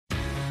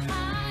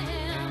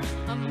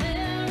Hi,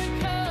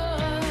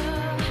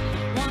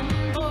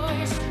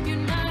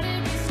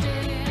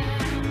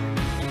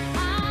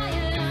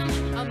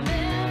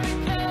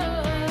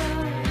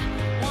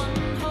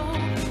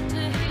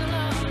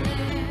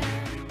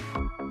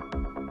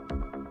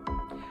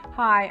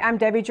 I'm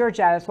Debbie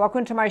Georgatos.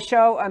 Welcome to my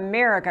show,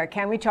 America,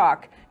 Can We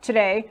Talk?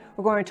 Today,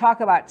 we're going to talk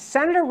about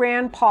Senator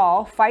Rand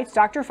Paul fights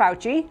Dr.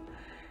 Fauci,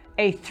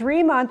 a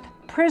 3-month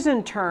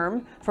prison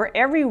term for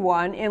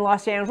everyone in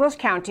Los Angeles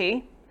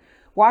County,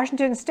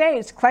 Washington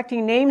State's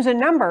collecting names and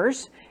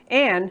numbers,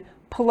 and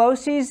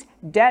Pelosi's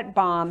debt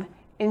bomb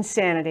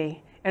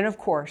insanity. And of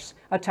course,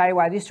 I'll tell you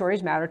why these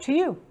stories matter to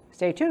you.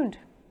 Stay tuned.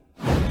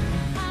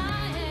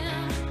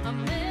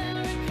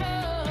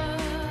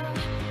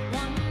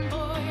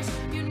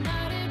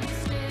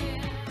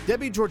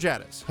 Debbie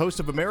Georgatos, host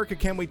of America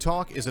Can We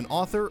Talk, is an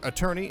author,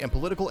 attorney, and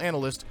political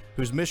analyst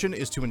whose mission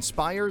is to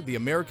inspire the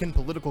American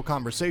political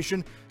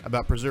conversation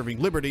about preserving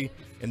liberty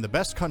in the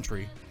best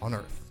country on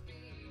earth.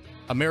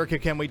 America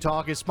Can We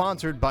Talk is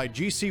sponsored by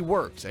GC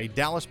Works, a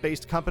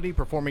Dallas-based company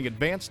performing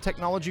advanced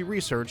technology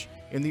research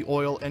in the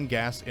oil and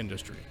gas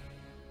industry.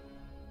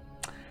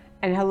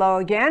 And hello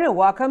again, and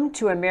welcome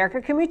to America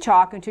Can We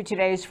Talk and to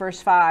today's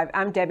First Five.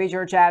 I'm Debbie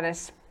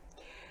Georgatos.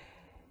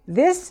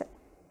 This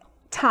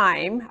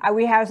time,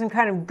 we have some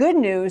kind of good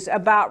news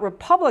about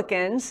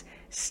Republicans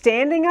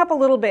standing up a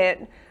little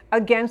bit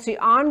against the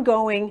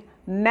ongoing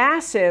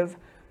massive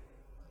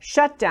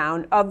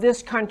shutdown of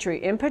this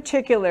country. In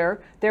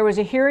particular, there was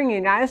a hearing in the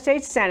United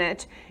States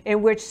Senate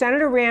in which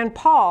Senator Rand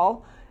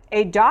Paul,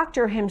 a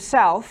doctor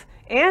himself,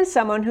 and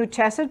someone who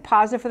tested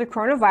positive for the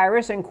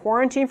coronavirus and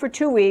quarantined for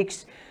 2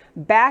 weeks,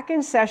 back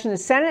in session. The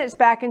Senate is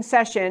back in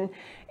session,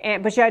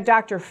 but you had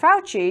Dr.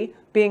 Fauci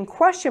being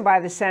questioned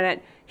by the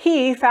Senate.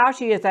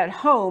 Fauci, is at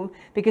home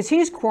because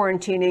he's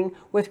quarantining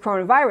with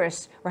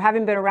coronavirus or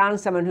having been around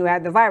someone who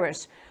had the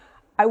virus.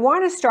 I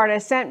want to start. I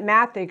sent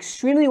Matt, the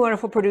extremely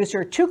wonderful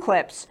producer, 2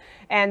 clips,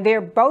 and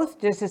they're both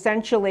just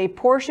essentially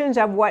portions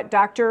of what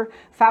Dr.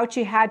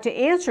 Fauci had to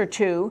answer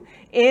to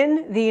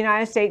in the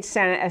United States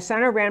Senate as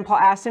Senator Rand Paul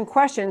asked him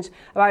questions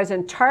about his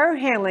entire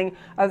handling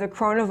of the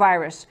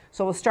coronavirus.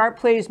 So we'll start,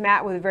 please,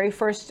 Matt, with the very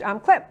first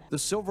clip. The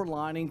silver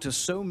lining to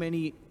so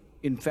many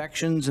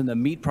infections in the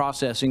meat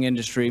processing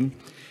industry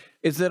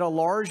is that a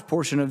large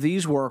portion of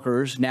these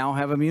workers now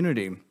have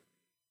immunity.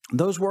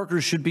 Those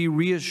workers should be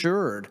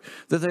reassured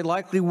that they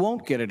likely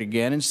won't get it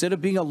again instead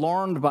of being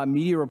alarmed by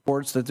media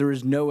reports that there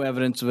is no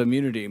evidence of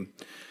immunity.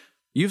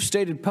 You've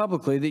stated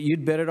publicly that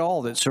you'd bet it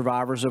all that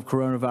survivors of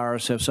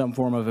coronavirus have some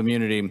form of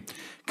immunity.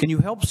 Can you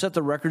help set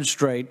the record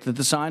straight that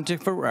the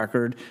scientific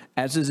record,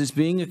 as it is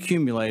being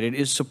accumulated,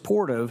 is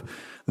supportive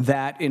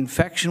that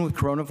infection with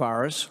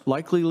coronavirus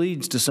likely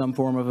leads to some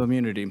form of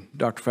immunity?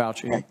 Dr.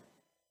 Fauci.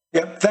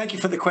 Yeah, thank you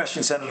for the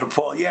question, Senator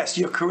Paul. Yes,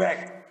 you're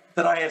correct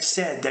that I have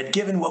said that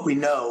given what we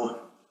know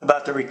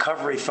about the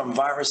recovery from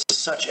viruses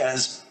such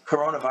as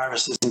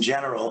coronaviruses in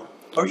general,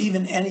 or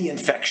even any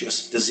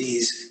infectious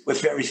disease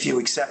with very few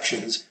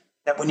exceptions,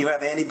 that when you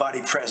have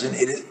antibody present,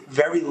 it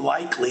very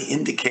likely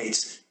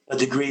indicates a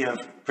degree of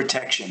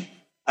protection.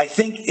 I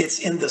think it's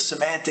in the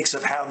semantics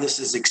of how this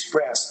is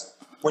expressed.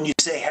 When you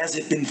say, has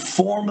it been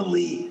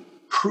formally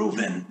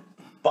proven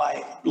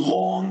by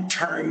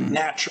long-term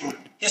natural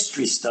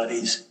history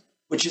studies,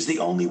 which is the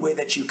only way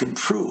that you can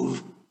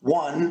prove,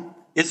 one,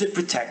 is it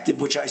protective,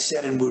 which I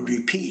said and would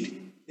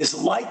repeat, is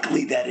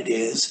likely that it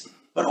is,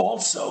 but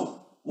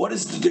also, what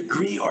is the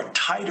degree or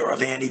titer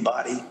of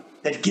antibody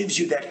that gives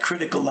you that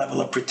critical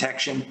level of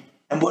protection,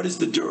 and what is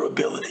the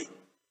durability?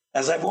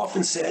 As I've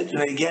often said,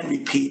 and again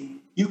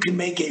repeat, you can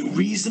make a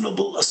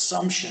reasonable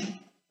assumption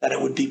that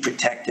it would be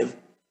protective,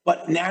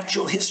 but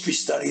natural history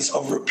studies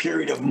over a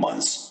period of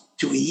months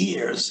to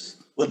years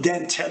will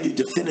then tell you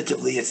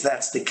definitively if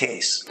that's the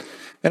case.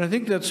 And I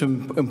think that's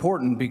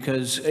important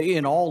because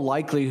in all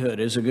likelihood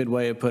is a good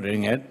way of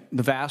putting it.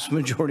 The vast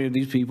majority of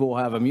these people will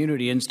have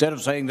immunity. Instead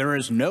of saying there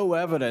is no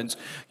evidence,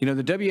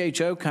 the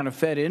WHO kind of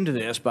fed into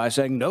this by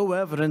saying no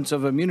evidence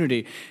of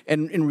immunity.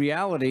 And in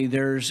reality,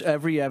 there's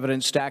every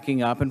evidence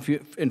stacking up. And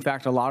in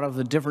fact, a lot of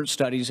the different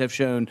studies have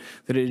shown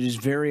that it is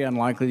very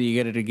unlikely that you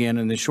get it again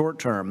in the short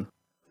term.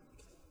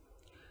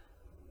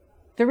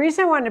 The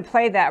reason I wanted to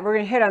play that, we're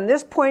going to hit on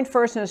this point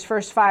first in this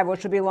first 5,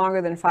 which will be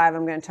longer than 5,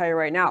 I'm going to tell you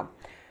right now.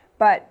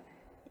 But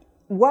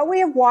what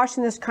we have watched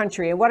in this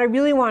country, and what I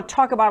really want to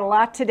talk about a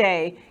lot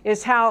today,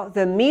 is how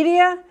the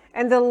media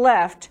and the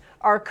left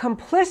are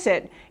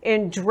complicit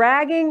in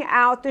dragging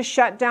out the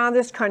shutdown of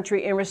this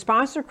country in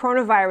response to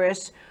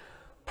coronavirus,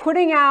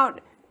 putting out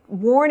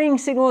warning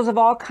signals of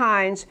all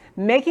kinds,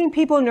 making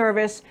people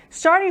nervous,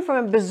 starting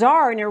from a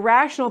bizarre and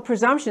irrational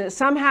presumption that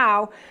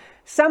somehow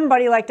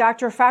somebody like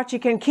Dr.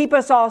 Fauci can keep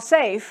us all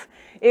safe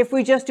if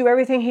we just do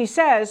everything he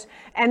says.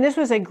 And this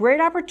was a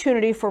great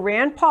opportunity for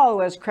Rand Paul, who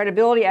has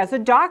credibility as a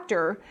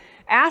doctor,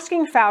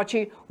 asking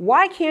Fauci,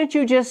 why can't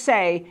you just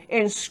say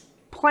in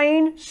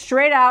plain,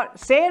 straight out,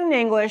 say it in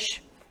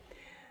English,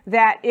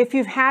 that if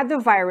you've had the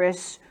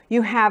virus,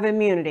 you have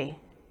immunity?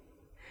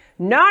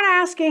 not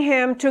asking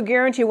him to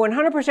guarantee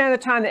 100% of the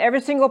time that every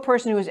single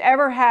person who's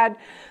ever had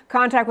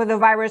contact with the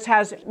virus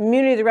has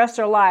immunity the rest of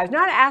their lives,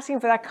 not asking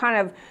for that kind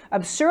of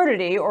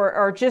absurdity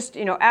or just,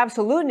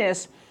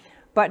 absoluteness.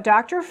 But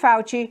Dr.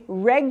 Fauci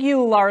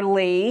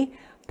regularly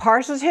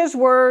parses his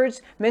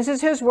words, minces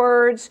his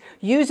words,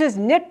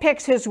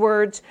 nitpicks his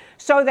words,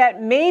 so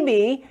that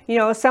maybe,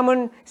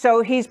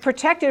 so he's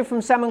protected from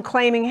someone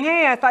claiming,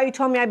 hey, I thought you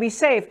told me I'd be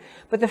safe.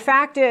 But the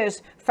fact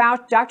is,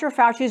 Dr.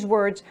 Fauci's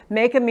words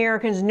make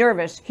Americans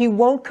nervous. He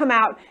won't come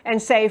out and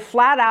say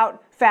flat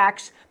out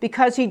facts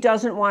because he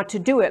doesn't want to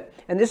do it.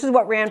 And this is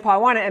what Rand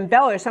Paul wanted. And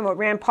embellish some of what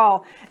Rand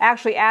Paul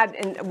actually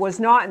and was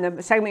not in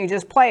the segment you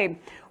just played.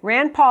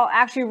 Rand Paul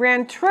actually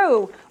ran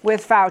through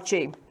with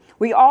Fauci.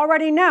 We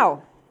already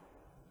know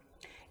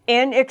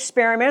in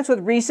experiments with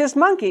rhesus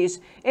monkeys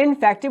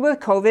infected with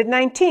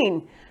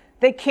COVID-19,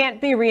 they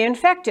can't be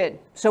reinfected.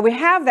 So we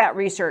have that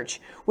research.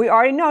 We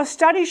already know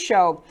studies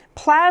show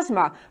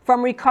plasma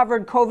from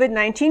recovered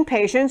COVID-19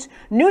 patients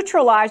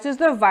neutralizes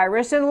the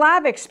virus in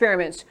lab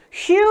experiments.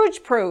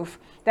 Huge proof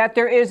that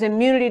there is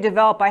immunity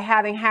developed by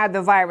having had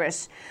the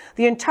virus.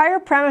 The entire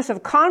premise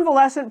of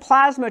convalescent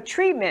plasma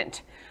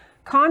treatment,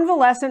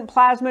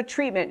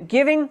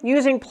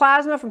 using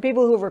plasma from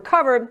people who have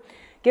recovered,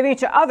 giving it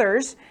to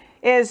others,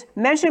 is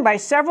mentioned by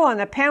several on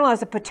the panel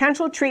as a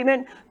potential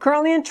treatment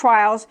currently in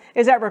trials,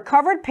 is that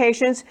recovered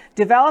patients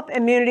develop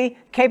immunity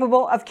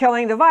capable of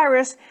killing the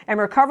virus, and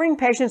recovering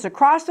patients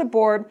across the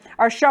board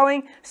are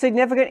showing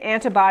significant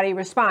antibody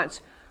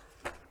response.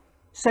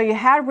 So you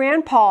had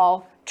Rand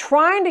Paul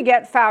trying to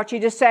get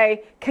Fauci to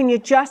say, can you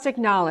just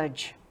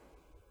acknowledge,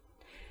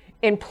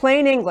 in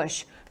plain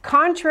English,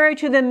 contrary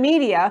to the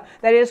media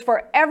that is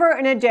forever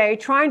and a day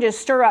trying to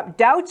stir up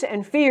doubts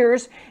and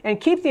fears and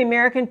keep the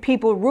American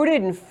people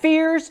rooted in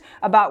fears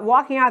about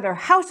walking out of their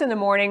house in the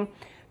morning.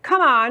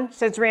 Come on,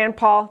 says Rand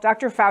Paul,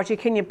 Dr. Fauci,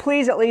 can you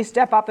please at least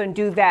step up and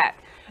do that?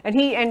 And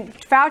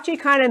Fauci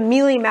kind of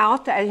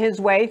mealy-mouthed his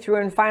way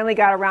through and finally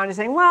got around to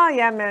saying, well,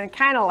 yeah, man,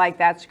 kind of like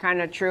that's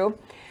kind of true.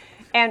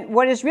 And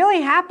what is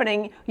really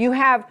happening, you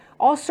have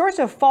all sorts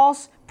of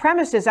false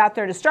premises out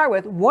there to start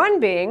with. One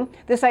being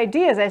this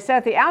idea, as I said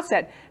at the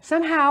outset,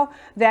 somehow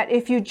that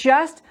if you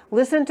just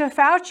listen to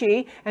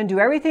Fauci and do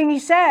everything he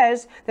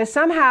says, that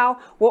somehow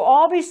we'll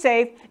all be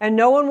safe and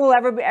no one will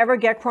ever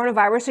get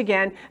coronavirus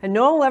again, and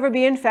no one will ever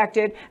be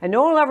infected, and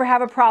no one will ever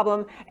have a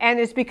problem, and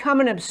it's become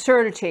an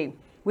absurdity.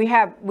 We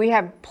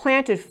have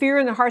planted fear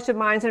in the hearts and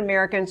minds of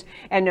Americans,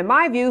 and in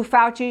my view,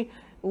 Fauci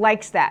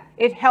likes that.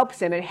 It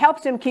helps him. It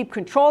helps him keep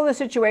control of the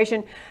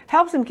situation,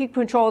 helps him keep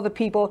control of the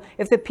people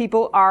if the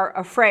people are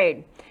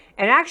afraid.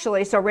 And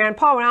actually, so Rand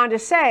Paul went on to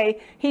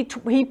say, he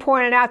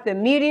pointed out the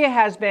media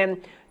has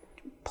been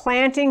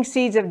planting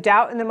seeds of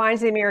doubt in the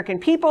minds of the American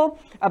people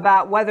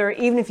about whether,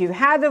 even if you've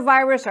had the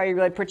virus, are you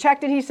really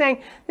protected? He's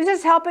saying this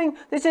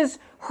is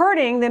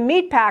hurting the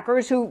meat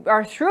packers who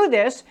are through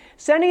this,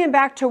 sending them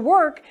back to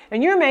work,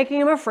 and you're making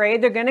them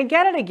afraid they're going to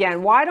get it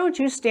again. Why don't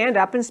you stand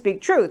up and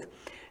speak truth?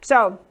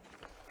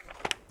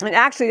 And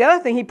actually, the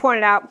other thing he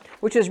pointed out,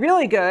 which is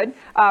really good,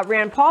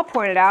 Rand Paul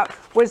pointed out,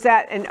 was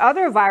that in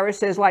other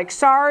viruses like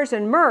SARS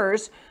and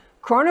MERS,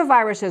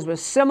 coronaviruses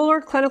with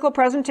similar clinical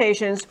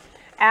presentations,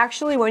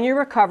 actually, when you're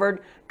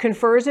recovered,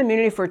 confers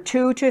immunity for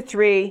 2 to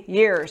 3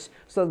 years.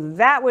 So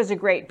that was a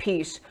great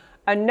piece.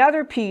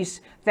 Another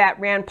piece that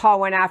Rand Paul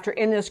went after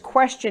in this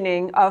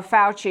questioning of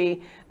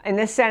Fauci in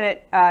the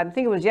Senate, I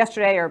think it was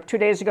yesterday or 2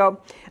 days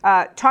ago,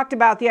 talked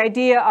about the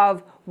idea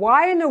of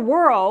why in the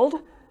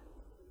world,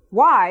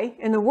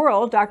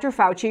 Dr.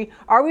 Fauci,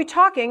 are we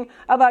talking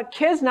about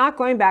kids not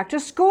going back to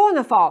school in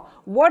the fall?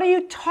 What are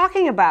you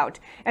talking about?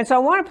 And so I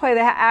want to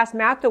ask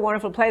Matt the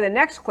Wonderful to play the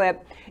next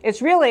clip.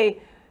 It's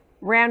really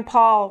Rand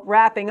Paul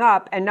wrapping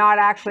up and not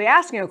actually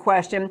asking a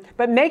question,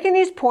 but making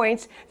these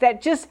points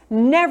that just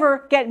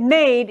never get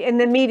made in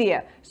the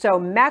media. So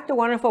Matt the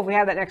Wonderful, if we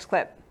have that next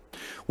clip.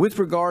 With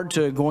regard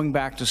to going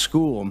back to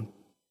school,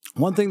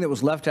 one thing that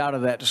was left out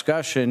of that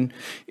discussion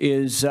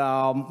is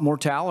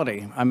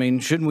mortality. I mean,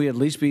 shouldn't we at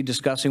least be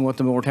discussing what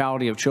the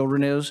mortality of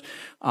children is?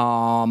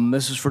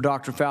 This is for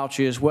Dr.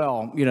 Fauci as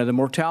well. You know, the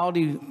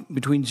mortality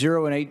between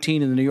 0 and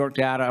 18 in the New York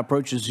data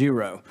approaches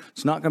 0.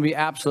 It's not going to be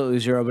absolutely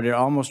 0, but it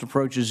almost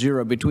approaches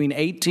 0. Between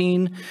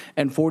 18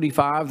 and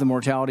 45, the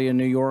mortality in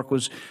New York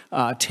was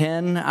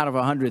 10 out of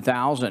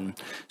 100,000.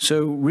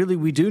 So really,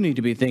 we do need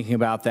to be thinking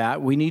about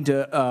that. We need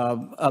to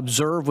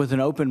observe with an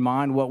open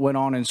mind what went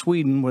on in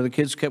Sweden, where the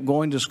kids kept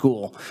going to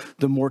school.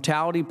 The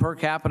mortality per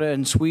capita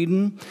in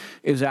Sweden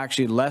is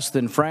actually less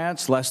than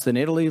France, less than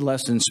Italy,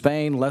 less than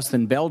Spain, less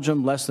than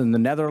Belgium, less than the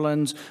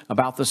Netherlands,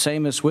 about the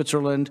same as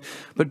Switzerland.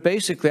 But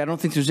basically, I don't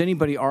think there's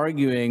anybody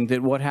arguing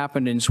that what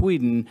happened in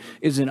Sweden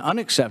is an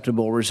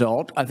unacceptable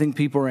result. I think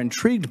people are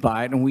intrigued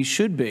by it, and we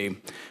should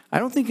be. I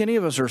don't think any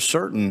of us are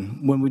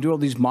certain when we do all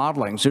these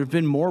modelings. There have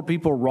been more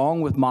people wrong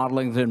with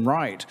modeling than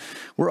right.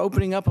 We're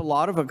opening up a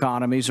lot of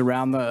economies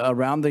around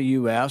the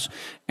U.S.,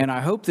 and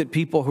I hope that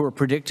people who are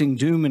predicting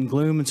doom and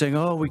gloom and saying,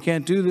 oh, we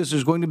can't do this,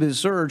 there's going to be a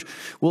surge,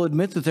 will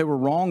admit that they were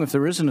wrong if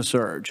there isn't a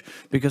surge,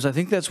 because I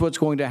think that's what's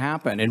going to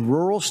happen. In rural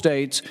rural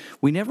states,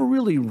 we never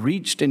really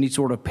reached any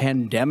sort of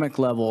pandemic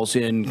levels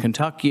in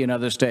Kentucky and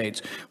other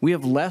states. We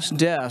have less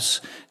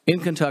deaths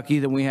in Kentucky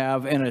than we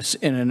have in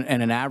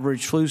an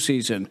average flu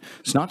season.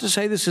 It's not to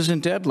say this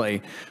isn't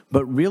deadly,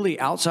 but really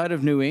outside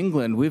of New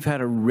England, we've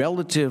had a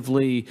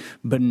relatively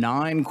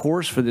benign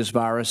course for this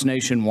virus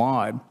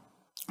nationwide.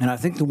 And I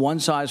think the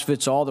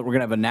one-size-fits-all that we're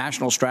going to have a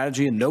national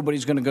strategy and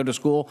nobody's going to go to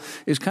school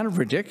is kind of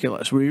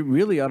ridiculous. We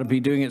really ought to be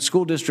doing it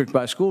school district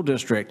by school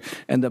district,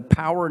 and the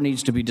power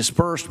needs to be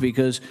dispersed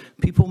because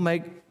people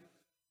make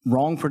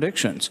wrong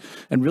predictions.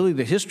 And really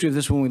the history of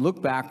this, when we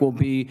look back, will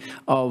be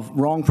of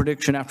wrong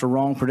prediction after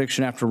wrong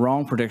prediction after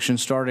wrong prediction,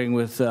 starting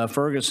with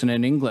Ferguson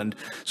in England.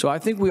 So I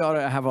think we ought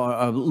to have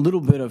a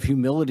little bit of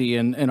humility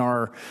in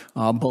our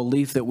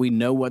belief that we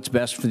know what's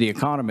best for the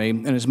economy.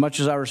 And as much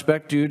as I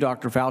respect you,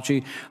 Dr.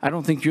 Fauci, I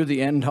don't think you're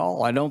the end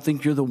all. I don't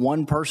think you're the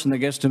one person that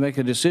gets to make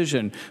a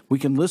decision. We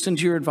can listen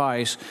to your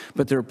advice,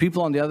 but there are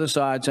people on the other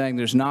side saying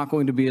there's not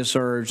going to be a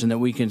surge and that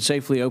we can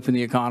safely open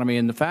the economy,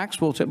 and the facts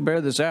will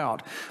bear this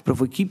out. But if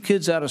we keep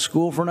kids out of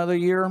school for another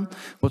year,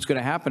 what's going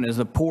to happen is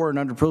the poor and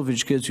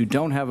underprivileged kids who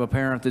don't have a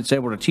parent that's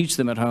able to teach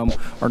them at home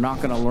are not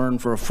going to learn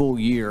for a full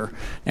year.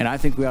 And I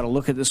think we ought to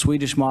look at the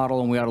Swedish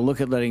model, and we ought to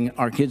look at letting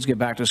our kids get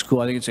back to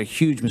school. I think it's a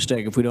huge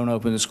mistake if we don't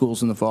open the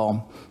schools in the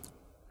fall.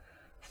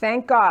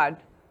 Thank God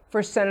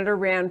for Senator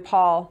Rand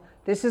Paul.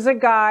 This is a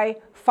guy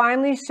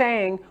finally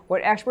saying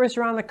what experts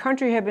around the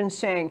country have been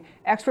saying,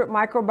 expert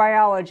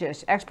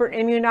microbiologists, expert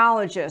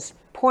immunologists,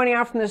 pointing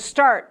out from the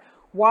start,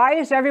 why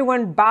is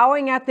everyone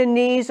bowing at the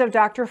knees of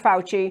Dr.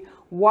 Fauci?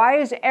 Why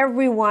is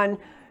everyone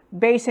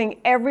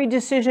basing every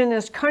decision in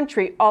this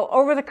country, all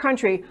over the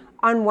country,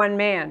 on one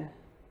man?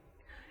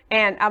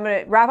 And I'm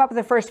going to wrap up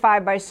the first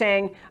five by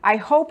saying, I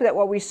hope that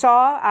what we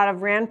saw out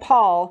of Rand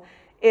Paul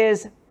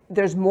is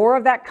there's more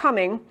of that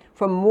coming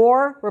from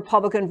more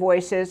Republican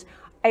voices.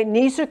 It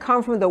needs to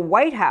come from the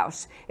White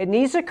House. It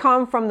needs to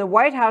come from the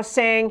White House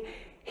saying,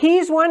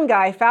 he's one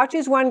guy,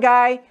 Fauci's one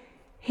guy,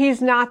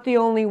 he's not the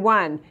only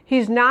one.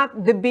 He's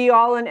not the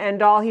be-all and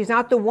end-all. He's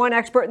not the one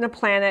expert in the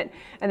planet,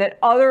 and that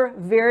other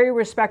very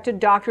respected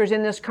doctors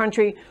in this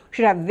country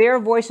should have their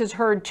voices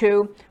heard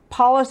too.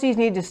 Policies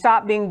need to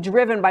stop being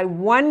driven by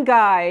one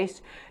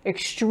guy's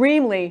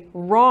extremely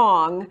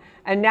wrong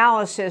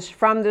analysis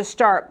from the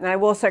start. And I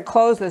will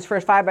close this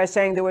first five by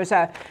saying there was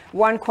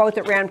one quote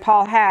that Rand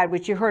Paul had,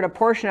 which you heard a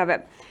portion of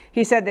it.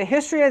 He said, the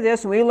history of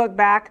this, when we look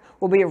back,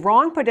 will be a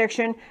wrong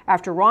prediction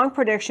after wrong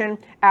prediction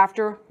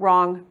after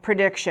wrong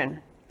prediction.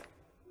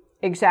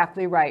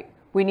 Exactly right.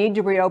 We need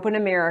to reopen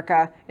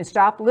America and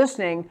stop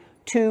listening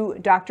to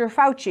Dr.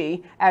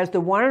 Fauci as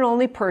the one and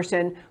only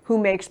person who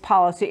makes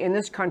policy in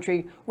this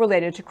country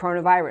related to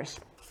coronavirus.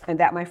 And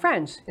that, my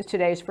friends, is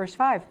today's First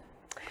Five.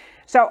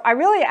 So I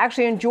really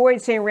actually enjoyed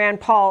seeing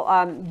Rand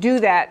Paul do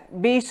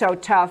that, be so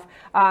tough.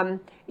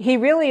 He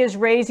really is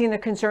raising the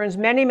concerns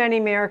many, many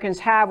Americans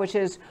have, which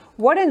is,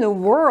 what in the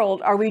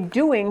world are we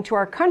doing to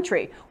our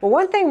country? Well,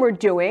 one thing we're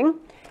doing,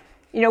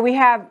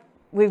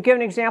 we've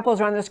given examples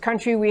around this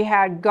country. We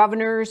had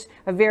governors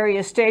of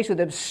various states with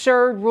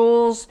absurd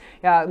rules.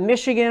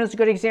 Michigan is a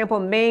good example.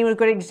 Maine was a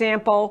good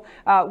example,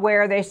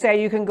 where they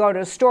say you can go to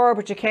a store,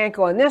 but you can't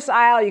go in this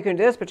aisle. You can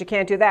do this, but you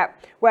can't do that.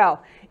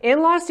 Well,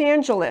 in Los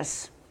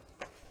Angeles,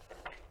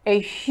 a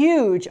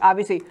huge,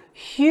 obviously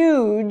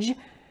huge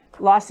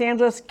Los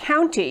Angeles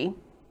County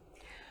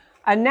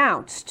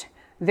announced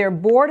their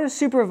Board of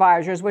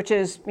Supervisors, which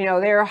is,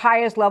 their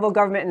highest level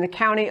government in the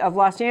county of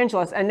Los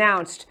Angeles,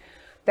 announced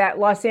that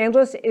Los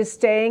Angeles is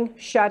staying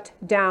shut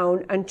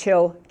down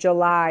until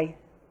July.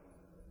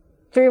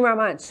 3 more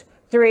months.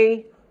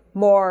 3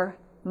 more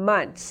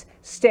months.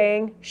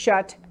 Staying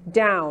shut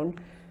down.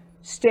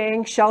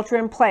 Staying shelter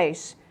in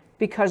place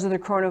because of the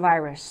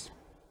coronavirus.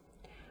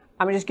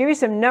 I'm going to just give you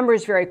some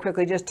numbers very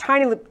quickly, just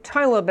tiny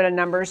little bit of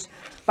numbers.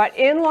 But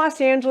in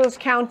Los Angeles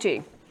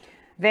County,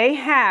 they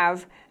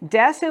have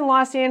deaths in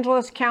Los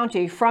Angeles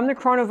County from the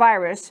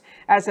coronavirus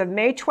as of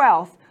May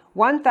 12th,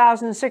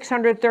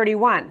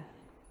 1,631.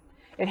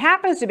 It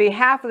happens to be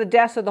half of the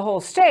deaths of the whole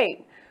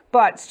state,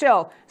 but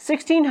still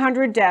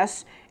 1,600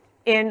 deaths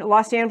in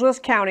Los Angeles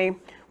County,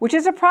 which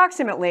is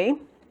approximately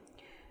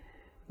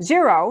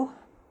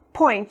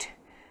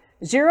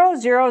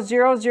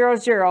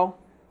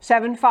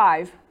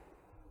 0.0000075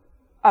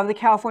 of the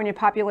California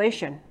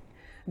population.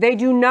 They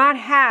do not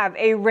have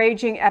a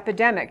raging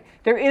epidemic.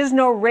 There is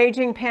no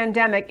raging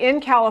pandemic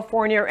in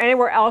California or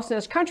anywhere else in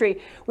this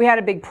country. We had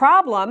a big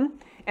problem.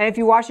 And if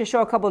you watched the show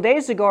a couple of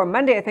days ago, or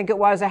Monday, I think it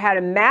was, I had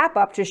a map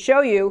up to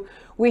show you,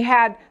 we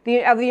had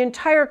of the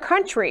entire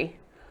country,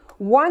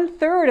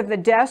 1/3 of the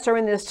deaths are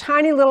in this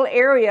tiny little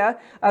area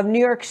of New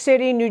York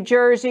City, New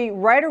Jersey,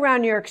 right around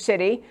New York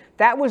City.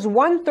 That was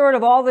 1/3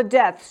 of all the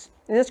deaths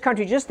in this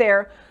country, just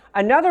there.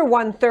 Another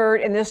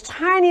 1/3 in this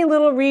tiny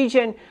little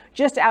region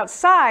just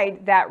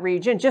outside that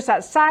region, just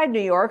outside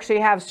New York. So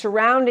you have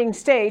surrounding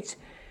states.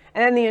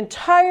 And then the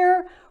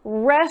entire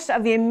rest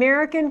of the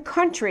American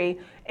country,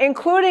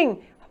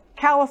 including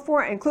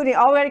California, including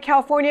all the way to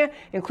California,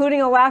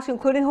 including Alaska,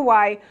 including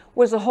Hawaii,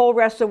 was the whole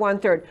rest of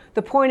 1/3.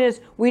 The point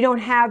is, we don't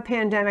have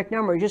pandemic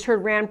numbers. You just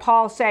heard Rand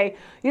Paul say,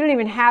 you don't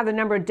even have the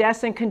number of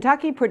deaths in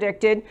Kentucky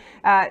predicted,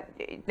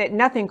 that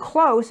nothing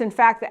close. In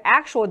fact, the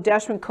actual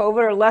deaths from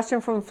COVID are less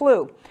than from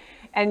flu.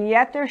 And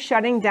yet they're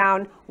shutting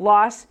down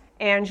Los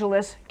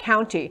Angeles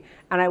County.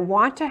 And I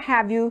want to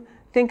have you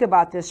think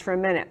about this for a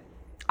minute.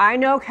 I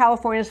know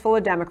California is full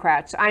of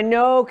Democrats. I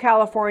know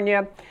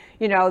California,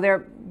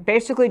 they're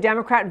basically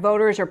Democrat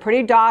voters are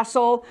pretty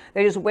docile.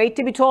 They just wait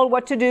to be told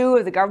what to do.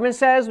 If the government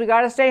says we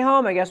got to stay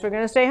home, I guess we're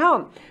going to stay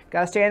home.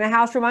 Got to stay in the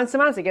house for months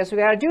and months. I guess we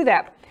got to do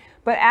that.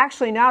 But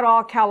actually, not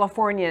all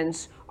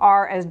Californians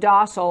are as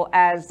docile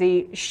as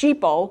the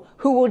sheeple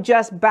who will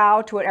just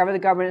bow to whatever the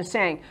government is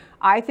saying.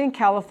 I think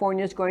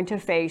California is going to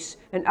face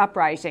an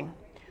uprising.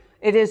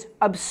 It is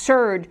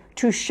absurd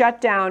to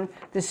shut down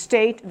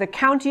the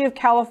county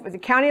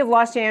of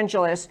Los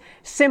Angeles.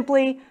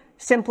 Simply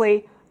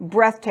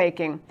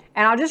breathtaking.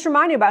 And I'll just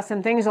remind you about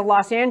some things of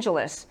Los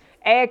Angeles.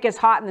 A, it gets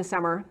hot in the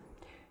summer.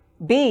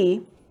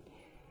 B,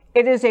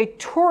 it is a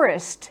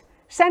tourist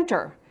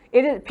center.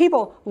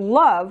 People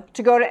love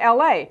to go to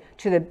LA,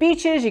 to the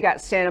beaches. You got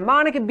Santa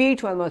Monica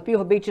Beach, one of the most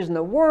beautiful beaches in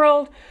the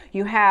world.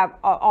 You have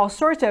all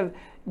sorts of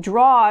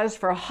draws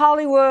for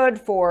Hollywood,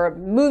 for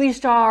movie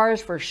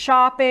stars, for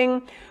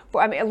shopping.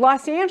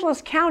 Los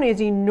Angeles County is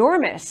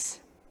enormous.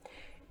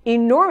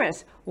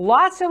 Enormous.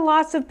 Lots and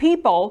lots of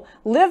people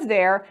live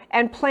there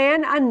and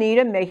plan on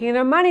making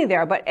their money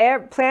there, but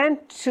plan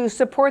to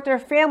support their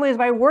families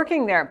by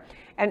working there.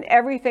 And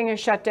everything is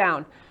shut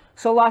down.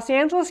 So Los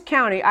Angeles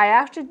County, I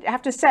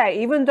have to say,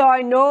 even though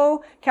I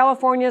know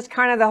California is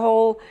kind of the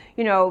whole,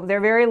 they're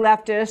very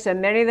leftist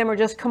and many of them are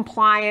just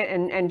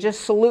compliant and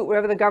just salute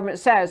whatever the government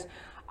says,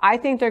 I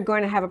think they're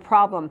going to have a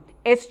problem.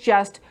 It's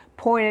just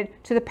pointed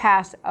to the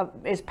past,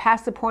 is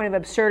past the point of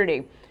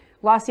absurdity.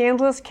 Los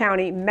Angeles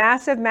County,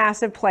 massive,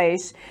 massive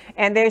place,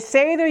 and they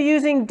say they're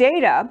using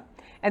data,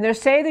 and they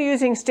say they're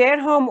using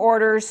stay-at-home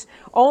orders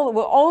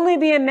will only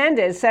be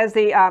amended, says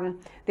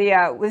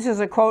this is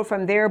a quote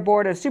from their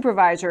board of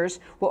supervisors,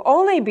 will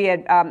only be,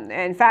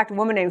 in fact, a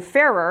woman named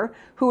Ferrer,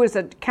 who is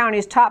the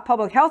county's top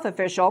public health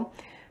official,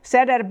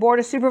 said at a board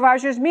of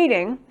supervisors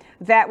meeting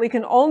that we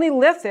can only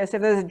lift this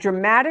if there's a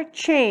dramatic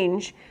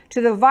change to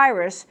the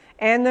virus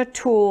and the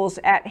tools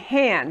at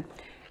hand.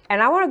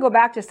 And I want to go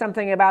back to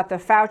something about the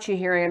Fauci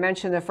hearing I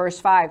mentioned in the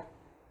first 5.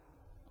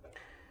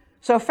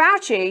 So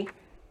Fauci,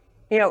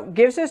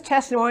 gives his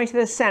testimony to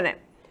the Senate.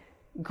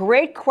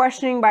 Great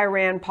questioning by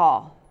Rand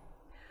Paul.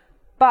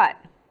 But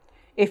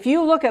if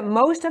you look at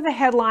most of the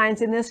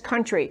headlines in this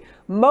country,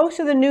 most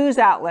of the news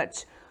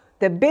outlets,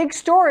 the big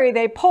story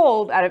they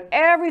pulled out of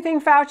everything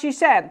Fauci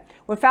said,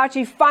 when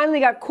Fauci finally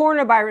got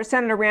cornered by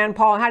Senator Rand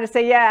Paul and had to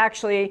say, yeah,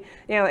 actually,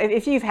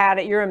 if you've had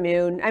it, you're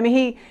immune.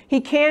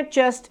 He can't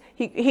just,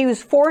 he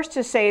was forced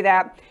to say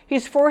that.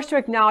 He's forced to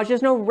acknowledge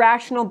there's no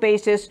rational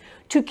basis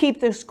to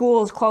keep the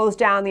schools closed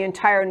down the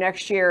entire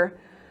next year.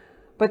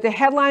 But the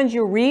headlines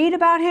you read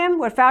about him,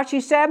 what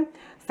Fauci said,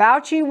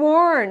 Fauci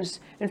warns.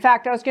 In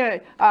fact, I was going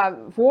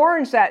to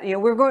warns that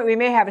we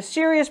may have a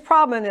serious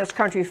problem in this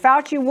country.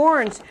 Fauci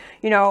warns,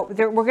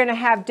 we're going to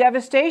have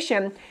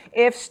devastation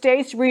if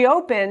states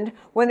reopened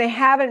when they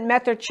haven't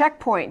met their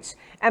checkpoints.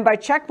 And by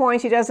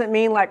checkpoints, he doesn't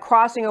mean like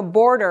crossing a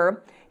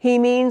border. He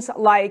means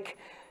like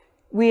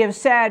we have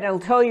said,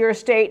 until your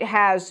state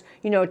has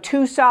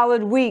 2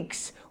 solid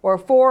weeks or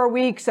 4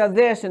 weeks of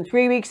this and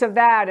 3 weeks of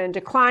that and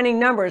declining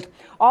numbers,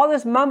 all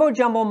this mumbo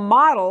jumbo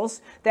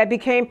models that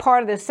became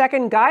part of the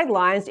second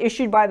guidelines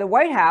issued by the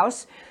White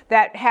House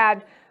that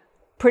had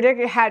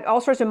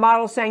all sorts of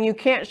models saying you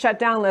can't shut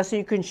down unless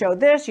you can show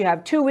this. You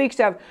have 2 weeks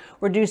of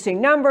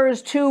reducing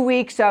numbers, 2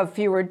 weeks of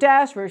fewer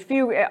deaths,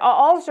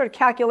 all sorts of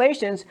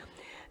calculations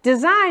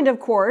designed, of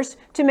course,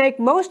 to make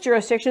most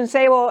jurisdictions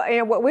say, well,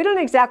 we don't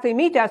exactly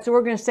meet that, so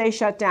we're going to stay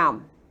shut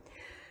down.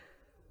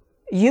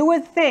 You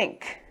would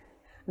think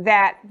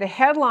that the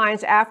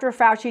headlines after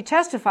Fauci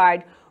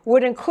testified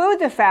would include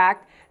the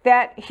fact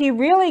that he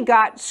really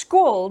got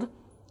schooled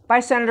by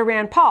Senator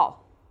Rand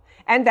Paul,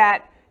 and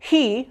that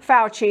he,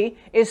 Fauci,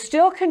 is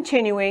still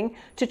continuing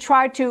to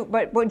try to,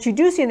 but what you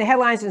do see in the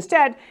headlines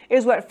instead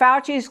is what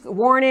Fauci's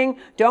warning,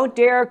 don't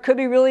dare, could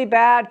be really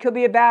bad, could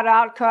be a bad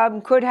outcome,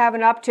 could have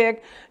an uptick,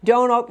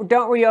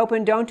 don't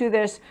reopen, don't do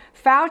this.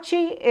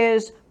 Fauci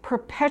is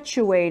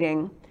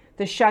perpetuating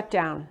the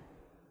shutdown.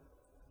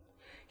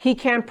 He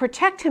can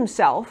protect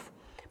himself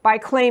by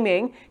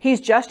claiming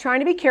he's just trying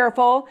to be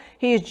careful.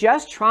 He's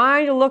just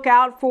trying to look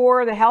out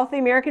for the healthy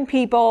American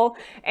people.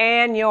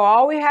 And,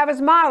 all we have is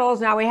models.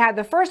 Now, we had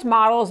the first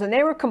models and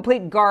they were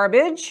complete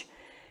garbage.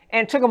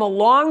 And it took him a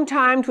long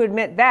time to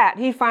admit that.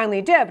 He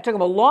finally did. It took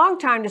him a long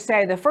time to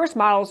say the first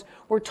models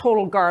were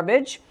total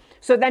garbage.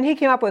 So then he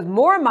came up with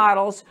more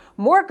models,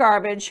 more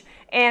garbage.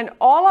 And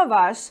all of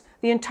us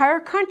the entire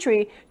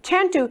country,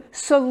 tend to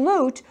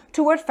salute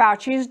to what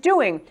Fauci is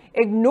doing,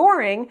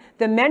 ignoring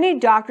the many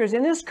doctors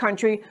in this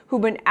country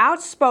who've been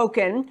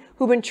outspoken,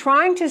 who've been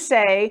trying to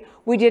say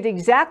we did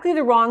exactly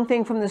the wrong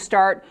thing from the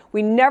start.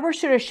 We never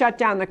should have shut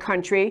down the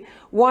country.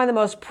 One of the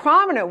most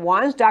prominent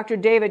ones, Dr.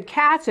 David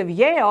Katz of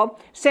Yale,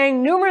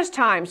 saying numerous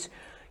times,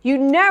 you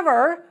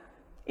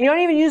don't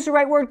even use the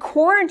right word,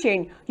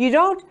 quarantine. You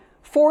don't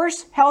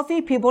force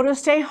healthy people to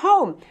stay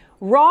home.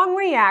 Wrong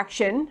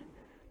reaction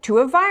to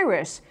a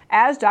virus.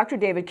 As Dr.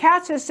 David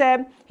Katz has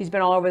said, he's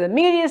been all over the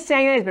media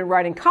saying it, he's been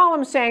writing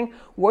columns saying,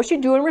 what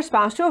you do in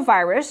response to a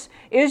virus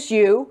is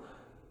you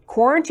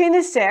quarantine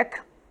the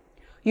sick,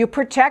 you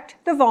protect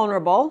the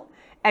vulnerable,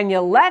 and you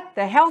let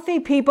the healthy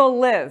people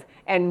live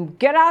and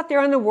get out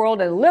there in the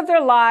world and live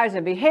their lives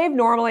and behave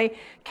normally.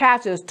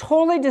 Katz is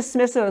totally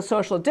dismissive of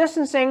social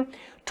distancing,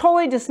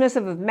 totally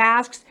dismissive of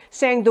masks,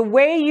 saying the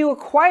way you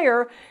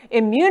acquire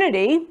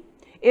immunity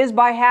is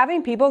by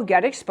having people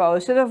get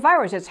exposed to the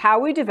virus. It's how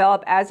we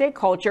develop as a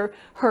culture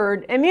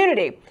herd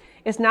immunity.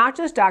 It's not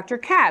just Dr.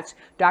 Katz,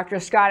 Dr.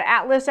 Scott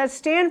Atlas at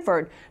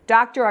Stanford,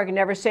 Dr. I can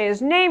never say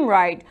his name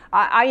right,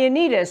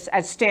 Ioannidis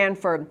at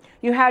Stanford.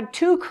 You had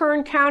 2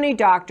 Kern County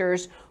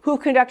doctors who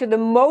conducted the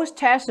most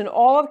tests in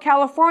all of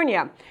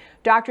California.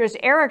 Doctors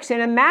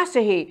Erickson and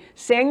Masahi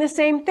saying the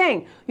same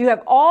thing. You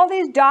have all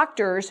these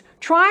doctors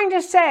trying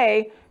to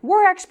say,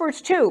 we're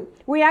experts too.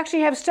 We actually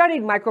have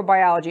studied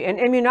microbiology and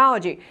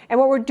immunology, and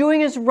what we're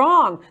doing is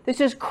wrong. This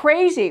is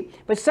crazy.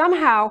 But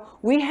somehow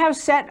we have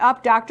set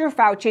up Dr.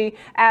 Fauci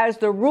as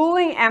the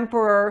ruling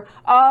emperor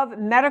of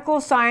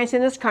medical science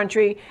in this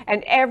country,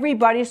 and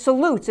everybody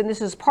salutes. And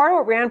this is part of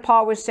what Rand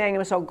Paul was saying.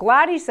 I'm so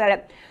glad he said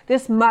it.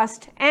 This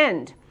must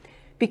end.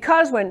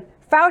 Because when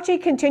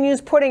Fauci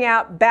continues putting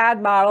out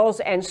bad models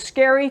and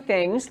scary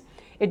things,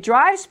 it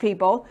drives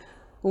people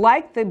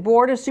like the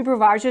Board of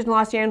Supervisors in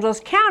Los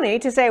Angeles County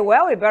to say,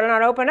 well, we better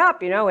not open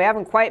up. We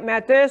haven't quite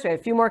met this. We have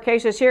a few more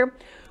cases here.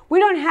 We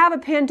don't have a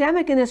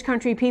pandemic in this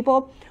country,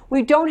 people.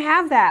 We don't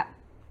have that.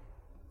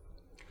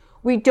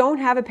 We don't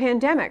have a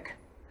pandemic.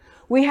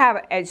 We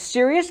have a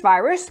serious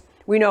virus.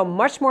 We know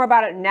much more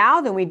about it now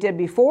than we did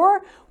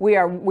before. We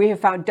have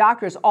found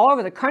doctors all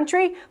over the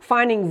country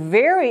finding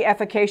very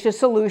efficacious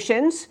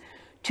solutions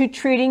to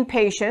treating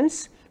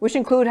patients, which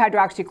include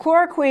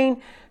hydroxychloroquine,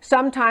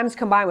 sometimes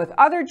combined with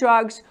other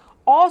drugs.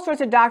 All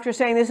sorts of doctors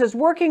saying this is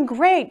working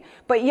great,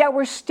 but yet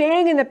we're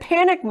staying in the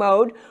panic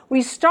mode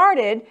we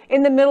started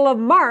in the middle of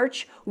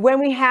March when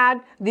we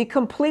had the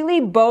completely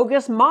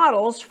bogus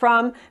models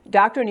from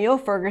Dr. Neil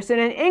Ferguson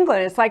in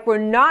England. It's like we're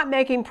not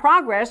making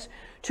progress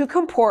to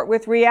comport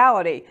with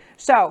reality.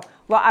 So,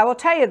 well, I will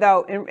tell you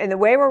though, in the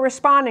way we're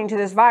responding to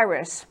this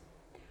virus,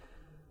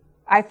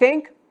 I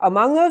think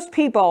among those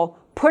people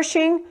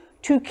pushing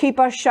to keep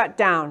us shut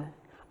down,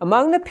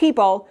 among the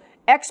people,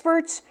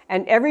 experts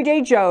and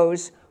everyday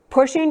Joes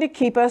pushing to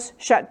keep us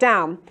shut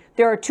down,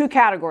 there are 2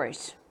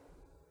 categories.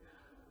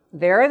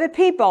 There are the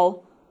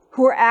people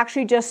who are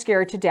actually just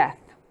scared to death.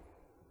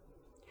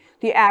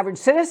 The average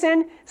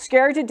citizen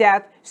scared to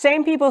death,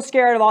 same people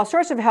scared of all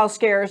sorts of health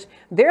scares,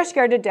 they're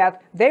scared to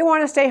death, they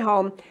want to stay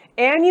home,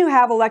 and you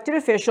have elected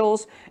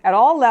officials at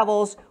all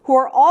levels who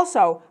are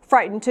also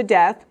frightened to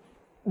death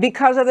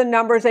because of the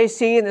numbers they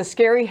see and the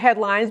scary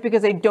headlines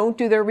because they don't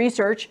do their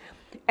research.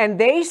 And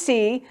they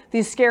see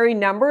these scary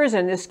numbers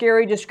and the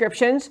scary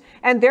descriptions,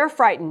 and they're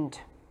frightened.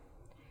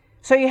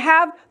 So you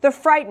have the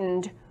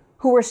frightened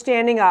who are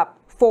standing up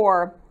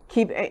for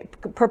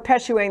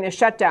perpetuating the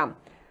shutdown.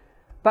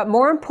 But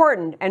more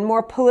important and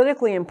more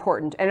politically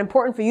important, and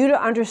important for you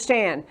to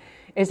understand,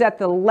 is that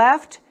the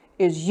left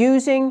is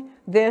using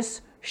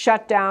this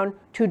shutdown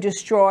to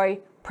destroy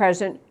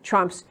President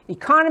Trump's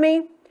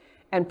economy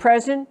and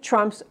President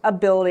Trump's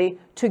ability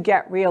to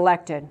get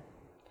reelected.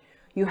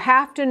 You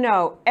have to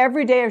know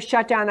every day of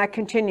shutdown that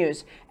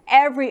continues,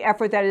 every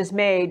effort that is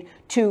made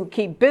to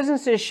keep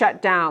businesses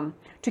shut down,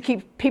 to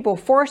keep people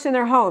forced in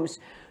their homes,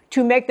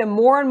 to make them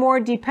more and more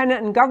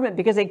dependent on government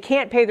because they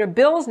can't pay their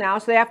bills now,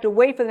 so they have to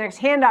wait for the next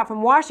handout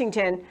from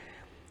Washington.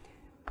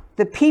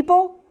 The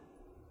people,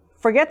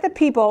 forget the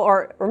people,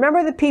 or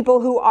remember the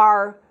people who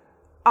are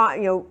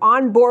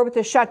on board with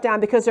the shutdown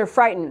because they're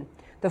frightened.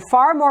 The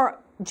far more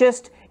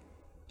just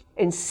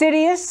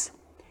insidious,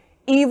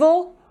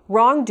 evil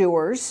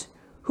wrongdoers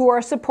who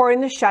are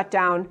supporting the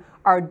shutdown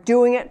are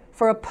doing it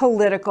for a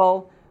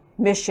political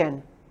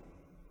mission.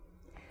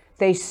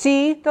 They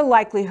see the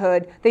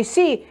likelihood, they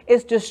see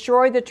it's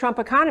destroyed the Trump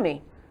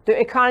economy. The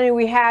economy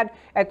we had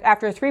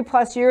after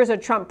 3+ years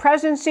of Trump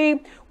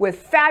presidency with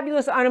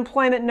fabulous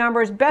unemployment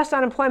numbers, best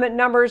unemployment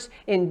numbers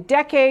in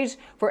decades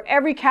for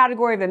every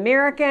category of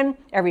American,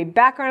 every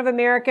background of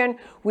American.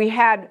 We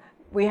had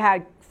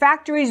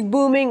factories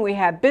booming, we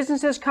had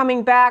businesses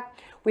coming back,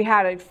 we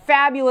had a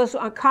fabulous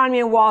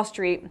economy on Wall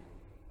Street.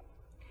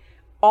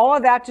 All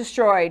of that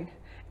destroyed,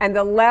 and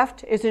the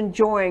left is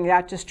enjoying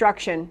that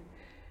destruction.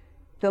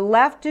 The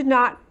left did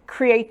not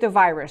create the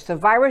virus. The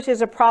virus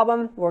is a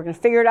problem. We're going to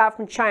figure it out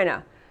from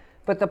China.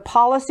 But the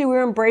policy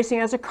we're embracing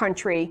as a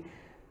country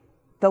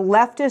the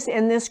leftists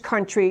in this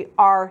country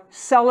are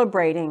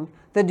celebrating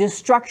the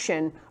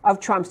destruction of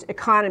Trump's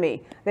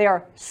economy. They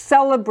are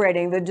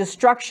celebrating the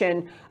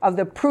destruction of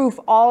the proof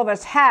all of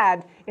us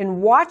had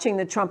in watching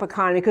the Trump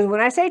economy. Because when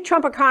I say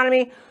Trump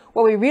economy,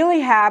 what we really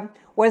had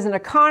was an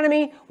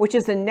economy which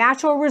is the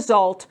natural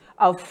result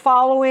of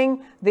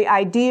following the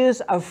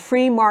ideas of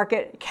free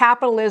market,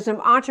 capitalism,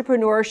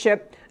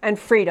 entrepreneurship, and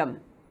freedom.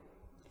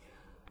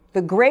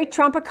 The great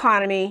Trump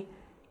economy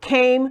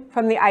came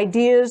from the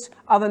ideas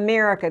of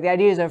America, the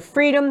ideas of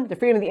freedom, the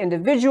freedom of the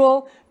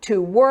individual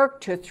to work,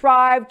 to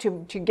thrive, to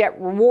get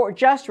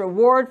just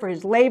reward for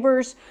his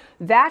labors.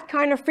 That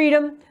kind of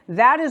freedom,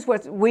 that is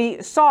what we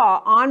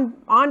saw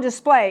on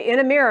display in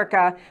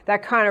America,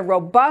 that kind of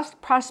robust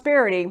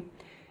prosperity.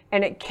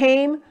 And it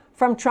came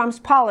from Trump's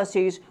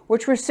policies,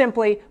 which were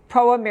simply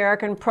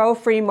pro-American,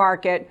 pro-free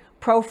market,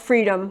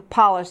 pro-freedom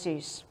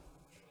policies.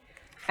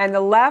 And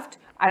the left,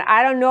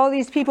 I don't know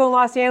these people in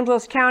Los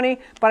Angeles County,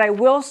 but I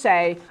will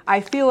say,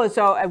 I feel as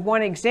though, at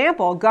one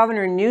example,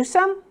 Governor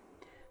Newsom,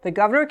 the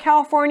governor of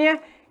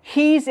California,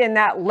 he's in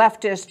that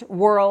leftist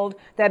world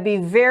that'd be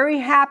very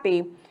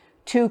happy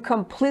to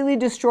completely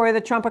destroy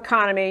the Trump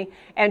economy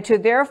and to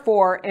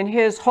therefore, in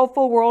his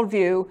hopeful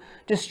worldview,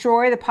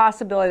 destroy the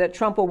possibility that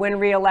Trump will win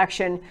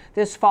re-election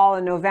this fall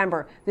in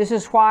November. This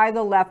is why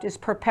the left is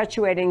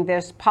perpetuating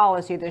this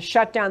policy, this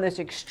shutdown, this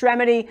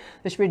extremity,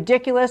 this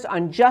ridiculous,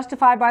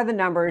 unjustified by the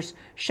numbers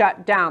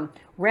shutdown.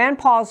 Rand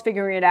Paul's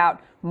figuring it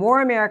out.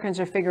 More Americans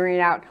are figuring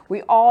it out.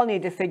 We all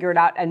need to figure it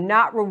out and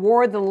not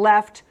reward the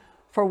left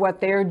for what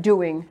they're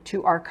doing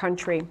to our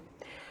country.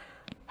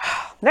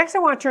 Next, I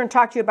want to turn and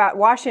talk to you about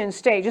Washington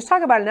State. Just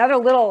talk about another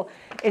little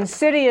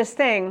insidious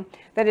thing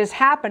that is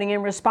happening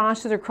in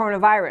response to the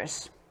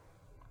coronavirus.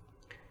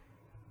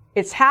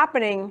 It's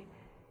happening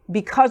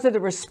because of the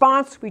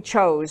response we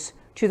chose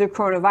to the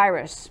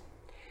coronavirus.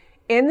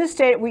 In the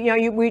state,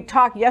 we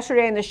talked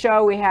yesterday in the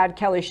show, we had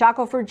Kelly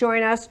Shackelford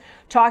join us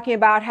talking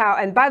about how,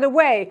 and by the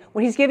way,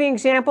 when he's giving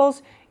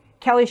examples,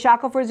 Kelly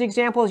Shackelford's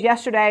examples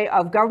yesterday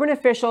of government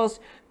officials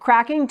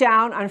cracking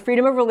down on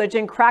freedom of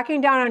religion,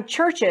 cracking down on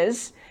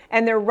churches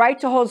and their right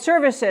to hold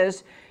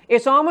services,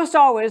 it's almost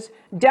always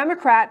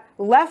Democrat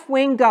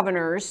left-wing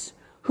governors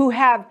who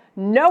have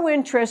no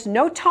interest,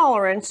 no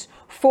tolerance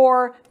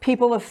for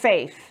people of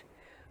faith.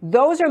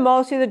 Those are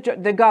mostly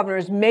the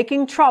governors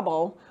making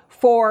trouble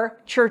for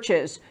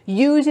churches,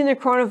 using the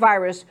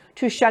coronavirus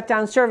to shut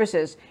down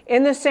services.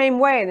 In the same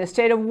way, in the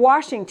state of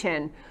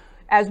Washington,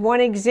 as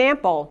one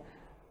example,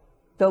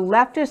 the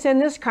leftists in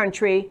this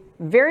country,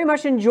 very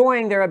much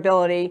enjoying their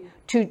ability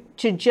to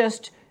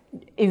just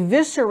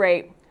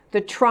eviscerate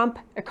the Trump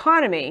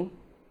economy,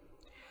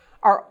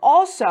 are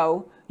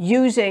also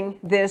using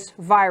this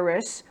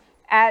virus,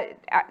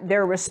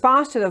 their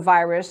response to the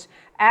virus,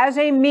 as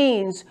a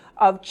means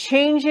of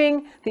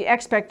changing the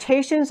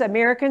expectations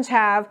Americans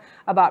have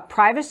about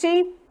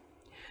privacy,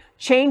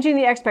 changing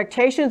the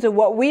expectations of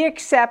what we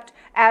accept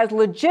as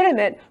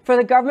legitimate for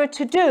the government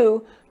to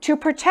do to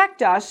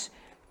protect us,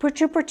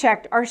 to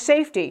protect our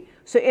safety.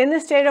 So in the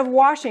state of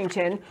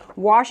Washington,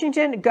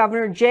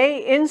 Governor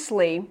Jay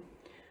Inslee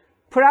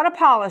put out a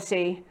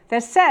policy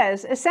that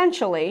says,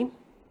 essentially,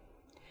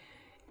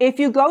 if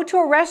you go to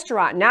a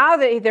restaurant, now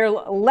that they're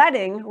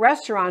letting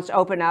restaurants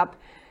open up,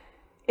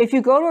 if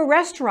you go to a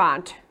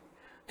restaurant,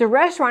 the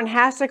restaurant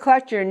has to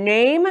collect your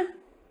name,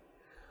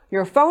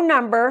 your phone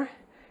number,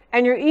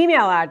 and your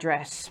email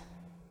address.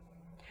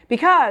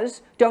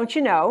 Because, don't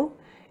you know,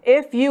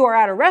 if you are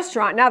at a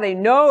restaurant, now they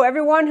know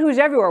everyone who's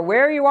everywhere,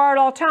 where you are at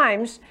all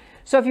times.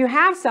 So if you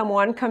have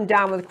someone come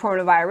down with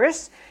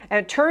coronavirus, and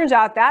it turns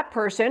out that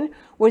person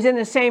was in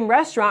the same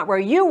restaurant where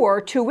you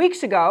were 2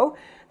 weeks ago,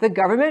 the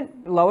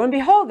government, lo and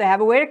behold, they have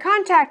a way of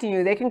contacting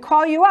you. They can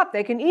call you up.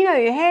 They can email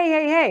you.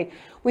 Hey,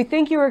 we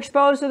think you were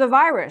exposed to the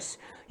virus.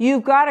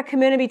 You've got to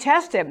come in and be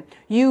tested.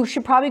 You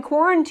should probably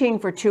quarantine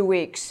for 2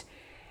 weeks.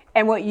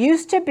 And what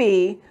used to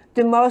be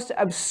the most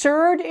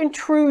absurd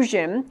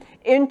intrusion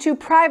into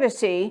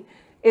privacy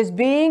is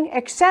being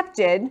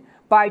accepted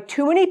by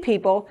too many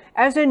people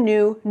as a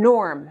new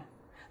norm.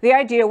 The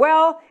idea,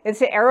 well, it's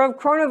the era of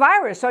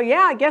coronavirus, so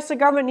yeah, I guess the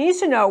government needs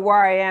to know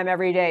where I am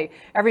every day,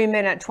 every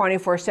minute,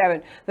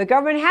 24/7. The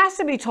government has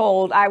to be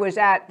told I was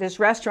at this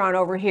restaurant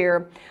over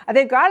here.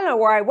 They've got to know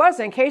where I was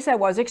in case I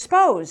was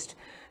exposed.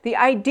 The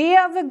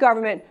idea of the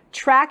government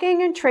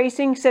tracking and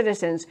tracing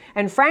citizens,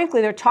 and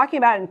frankly, they're talking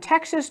about in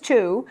Texas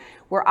too,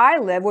 where I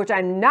live, which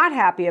I'm not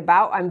happy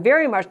about. I'm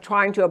very much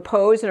trying to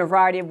oppose in a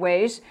variety of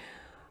ways.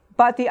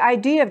 But the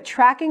idea of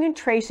tracking and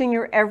tracing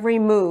your every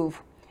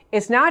move,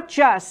 it's not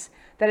just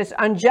that it's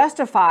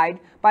unjustified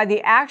by the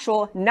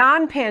actual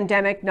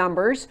non-pandemic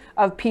numbers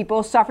of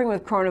people suffering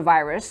with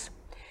coronavirus.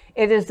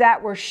 It is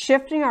that we're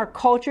shifting our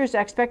culture's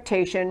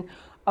expectation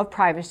of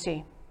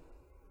privacy.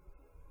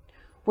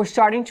 We're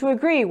starting to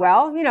agree,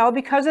 well,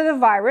 because of the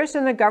virus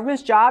and the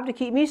government's job to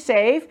keep me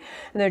safe,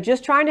 and they're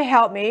just trying to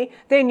help me,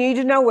 they need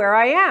to know where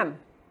I am.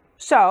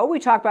 So we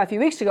talked about a few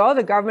weeks ago,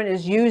 the government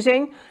is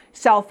using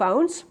cell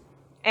phones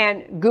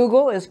And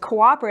Google is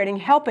cooperating,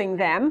 helping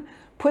them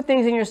put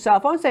things in your cell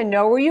phones. They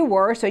know where you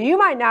were. So you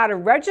might not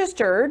have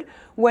registered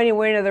when you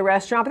went to the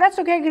restaurant, but that's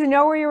okay because they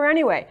know where you were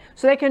anyway.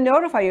 So they can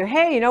notify you,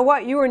 hey, you know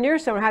what? You were near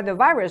someone who had the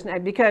virus,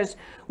 and because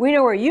we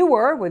know where you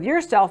were with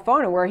your cell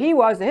phone and where he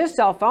was with his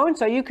cell phone,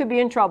 so you could be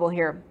in trouble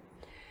here.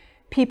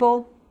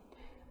 People,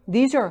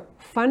 these are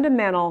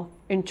fundamental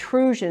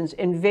intrusions,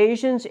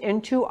 invasions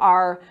into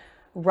our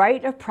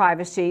right of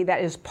privacy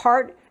that is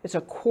it's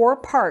a core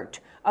part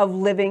of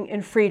living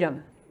in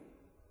freedom.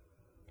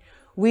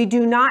 We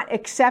do not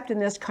accept in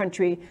this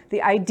country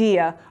the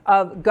idea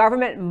of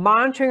government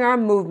monitoring our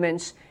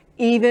movements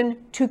even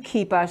to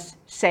keep us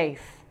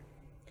safe.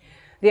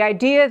 The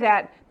idea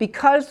that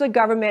because the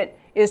government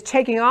is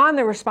taking on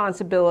the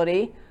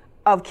responsibility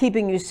of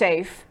keeping you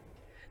safe,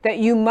 that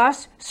you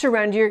must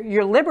surrender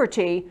your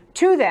liberty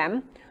to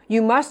them,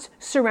 you must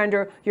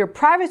surrender your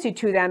privacy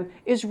to them,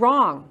 is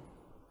wrong.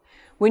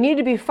 We need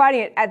to be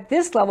fighting it at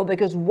this level,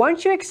 because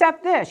once you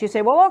accept this, you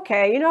say, well,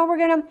 okay,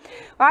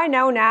 I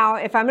know now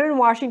if I'm in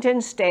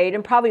Washington state,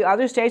 and probably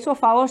other states will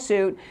follow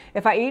suit,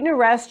 if I eat in a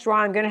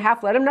restaurant, I'm going to have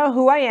to let them know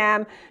who I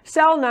am,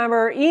 cell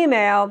number,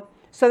 email,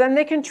 so then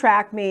they can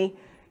track me.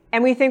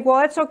 And we think,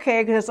 well, it's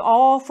okay because it's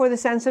all for the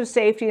sense of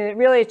safety,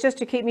 and it's just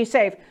to keep me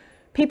safe.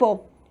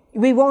 People,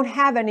 we won't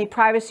have any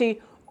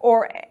privacy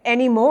or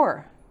any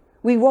more.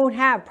 We won't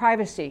have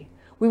privacy.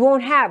 We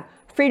won't have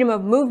freedom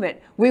of movement.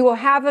 We will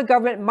have the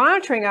government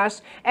monitoring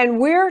us, and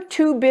we're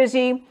too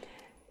busy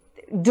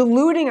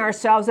deluding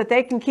ourselves that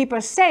they can keep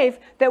us safe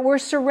that we're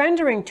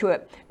surrendering to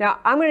it. Now,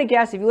 I'm going to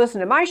guess if you listen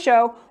to my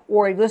show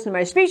or you listen to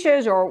my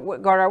speeches or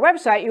go to our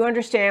website, you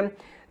understand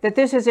that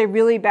this is a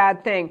really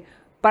bad thing.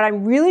 But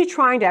I'm really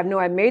trying to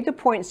I've made the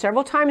point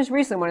several times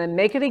recently, I want to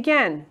make it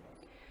again.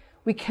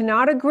 We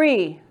cannot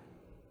agree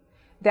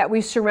that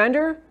we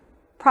surrender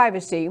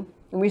privacy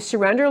and we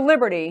surrender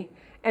liberty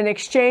in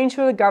exchange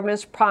for the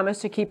government's promise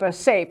to keep us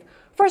safe.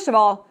 First of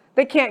all,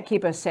 they can't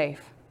keep us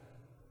safe.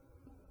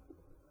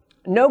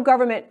 No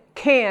government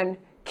can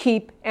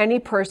keep any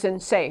person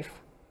safe.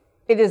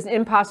 It is an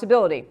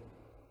impossibility.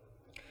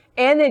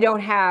 And they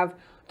don't have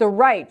the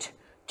right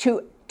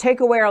to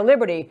take away our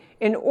liberty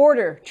in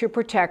order to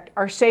protect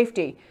our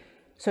safety.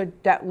 So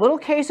that little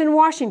case in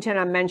Washington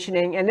I'm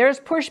mentioning, and there's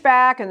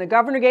pushback, and the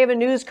governor gave a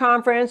news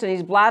conference, and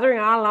he's blathering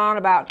on and on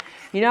about,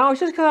 it's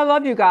just because I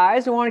love you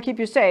guys and want to keep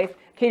you safe.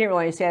 He didn't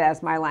really say that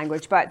as my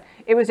language, but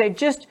it was a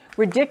just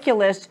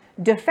ridiculous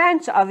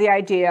defense of the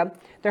idea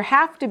there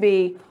have to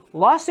be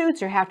lawsuits,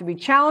 there have to be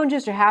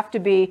challenges, there have to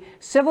be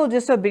civil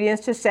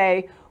disobedience to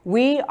say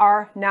we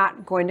are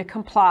not going to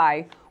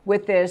comply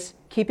with this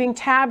keeping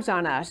tabs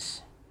on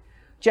us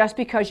just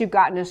because you've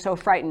gotten us so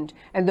frightened.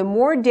 And the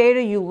more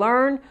data you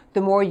learn,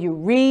 the more you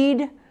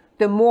read,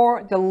 the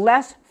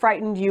less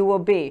frightened you will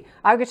be.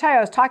 I could tell you,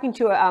 I was talking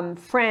to a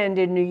friend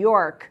in New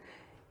York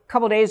a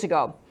couple days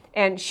ago.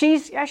 And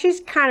she's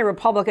kind of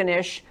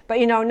Republican-ish, but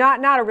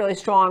not a really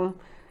strong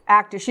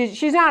actor.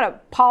 She's not a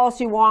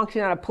policy wonk.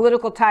 She's not a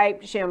political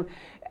type.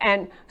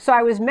 And so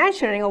I was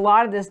mentioning a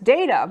lot of this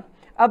data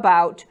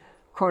about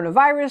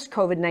coronavirus,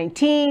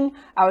 COVID-19.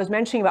 I was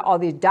mentioning about all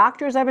these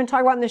doctors I've been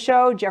talking about in the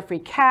show: Jeffrey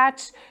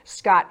Katz,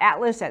 Scott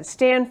Atlas at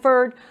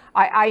Stanford,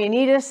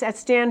 Ioannidis at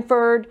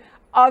Stanford.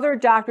 Other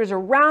doctors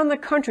around the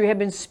country have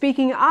been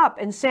speaking up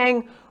and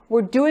saying,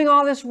 we're doing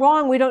all this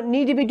wrong. We don't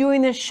need to be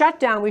doing this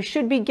shutdown. We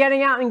should be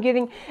getting out and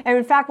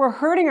in fact, we're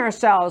hurting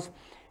ourselves,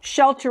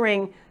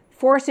 sheltering,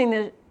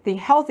 forcing the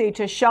healthy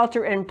to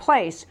shelter in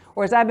place,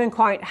 or as I've been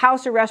calling it,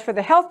 house arrest for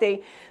the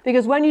healthy,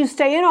 because when you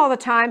stay in all the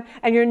time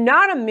and you're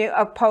not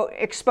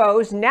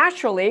exposed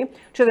naturally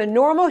to the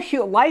normal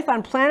life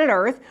on planet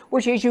Earth,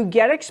 which is you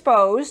get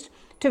exposed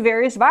to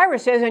various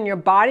viruses and your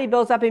body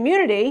builds up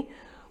immunity,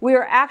 we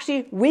are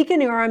actually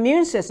weakening our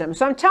immune system.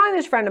 So I'm telling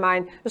this friend of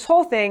mine this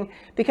whole thing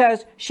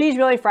because she's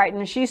really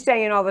frightened. She's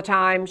staying in all the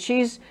time.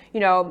 She's,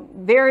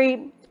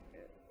 very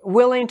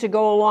willing to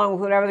go along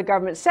with whatever the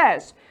government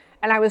says.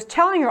 And I was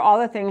telling her all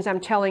the things I'm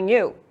telling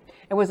you.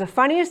 And the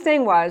funniest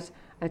thing was,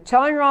 I'm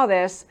telling her all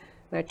this,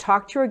 and I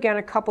talked to her again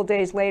a couple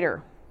days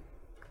later.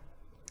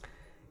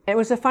 And it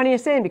was the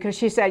funniest thing because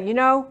she said,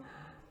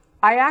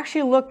 I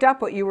actually looked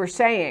up what you were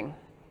saying.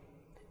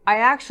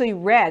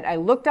 I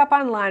looked up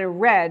online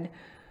and read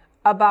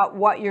about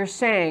what you're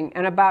saying,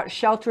 and about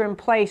shelter in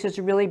place is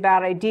a really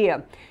bad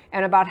idea,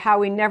 and about how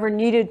we never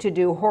needed to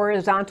do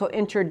horizontal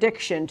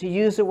interdiction, to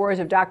use the words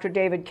of Dr.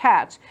 David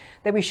Katz,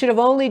 that we should have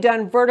only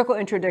done vertical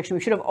interdiction.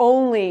 We should have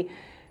only,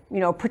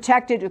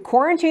 protected,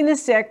 quarantine the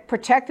sick,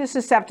 protect the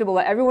susceptible,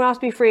 let everyone else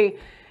be free.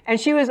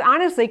 And she was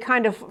honestly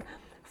kind of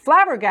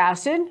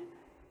flabbergasted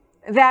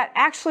that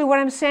actually what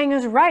I'm saying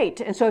is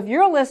right. And so if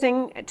you're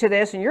listening to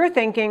this and you're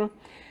thinking,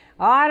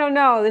 I don't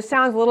know, this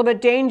sounds a little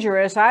bit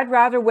dangerous. I'd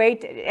rather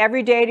wait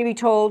every day to be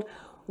told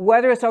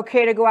whether it's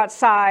okay to go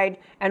outside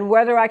and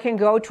whether I can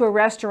go to a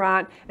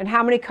restaurant and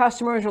how many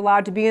customers are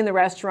allowed to be in the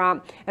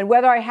restaurant and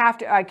whether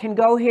I can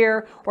go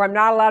here or I'm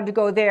not allowed to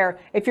go there.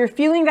 If you're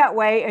feeling that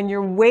way and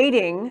you're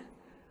waiting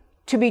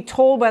to be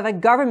told by the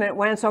government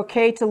when it's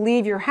okay to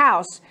leave your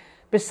house,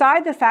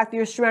 beside the fact that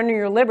you're surrendering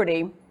your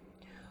liberty,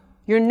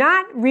 You're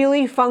not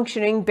really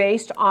functioning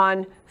based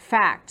on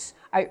facts.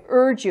 I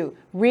urge you,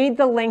 read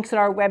the links at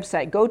our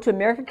website. Go to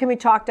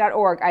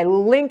americacanwetalk.org. I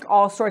link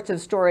all sorts of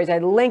stories. I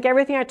link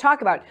everything I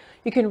talk about.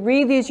 You can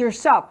read these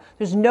yourself.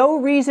 There's no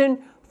reason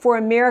for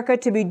America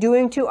to be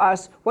doing to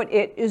us what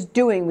it is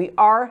doing. We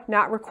are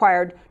not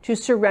required to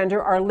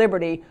surrender our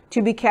liberty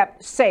to be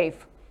kept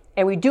safe.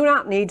 And we do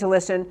not need to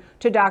listen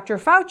to Dr.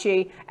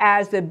 Fauci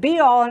as the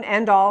be-all and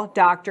end-all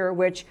doctor,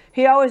 which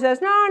he always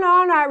says, no,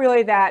 not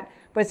really that.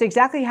 But it's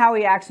exactly how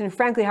he acts and,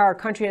 frankly, how our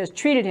country has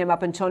treated him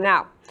up until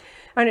now.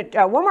 And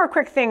one more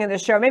quick thing in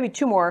this show, maybe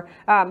two more,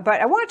 but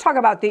I want to talk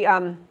about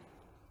the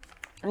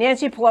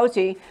Nancy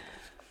Pelosi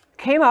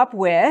came up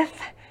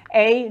with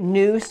a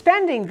new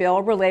spending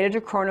bill related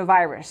to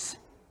coronavirus.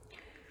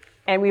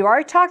 And we've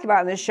already talked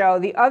about in this show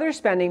the other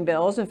spending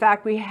bills. In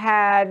fact, we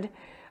had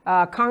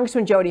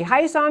Congressman Jody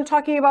Hice on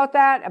talking about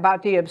that,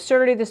 about the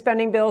absurdity of the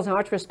spending bills, how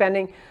much we're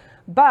spending.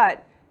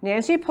 But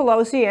Nancy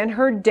Pelosi and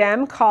her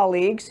Dem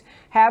colleagues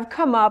have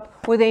come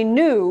up with a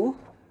new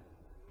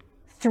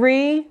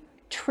 $3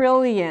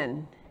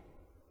 trillion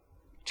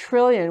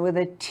with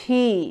a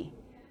T,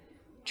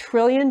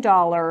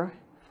 $trillion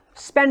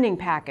spending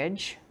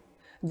package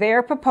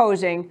they're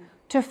proposing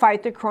to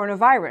fight the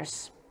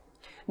coronavirus.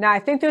 Now, I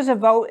think there's a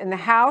vote in the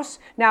House.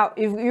 Now,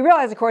 you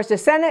realize, of course, the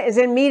Senate is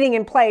meeting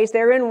in place.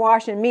 They're in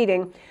Washington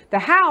meeting. The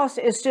House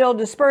is still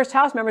dispersed.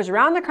 House members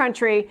around the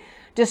country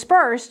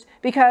dispersed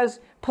because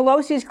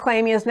Pelosi's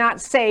claiming it's not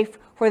safe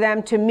for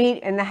them to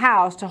meet in the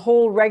House, to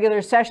hold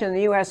regular session in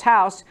the U.S.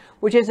 House,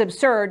 which is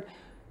absurd.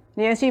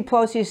 Nancy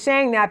Pelosi is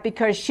saying that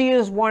because she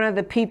is one of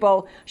the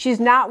people, she's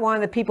not one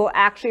of the people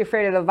actually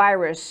afraid of the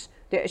virus.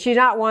 She's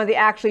not one of the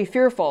actually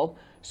fearful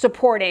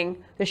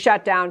supporting the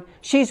shutdown.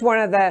 She's one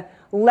of the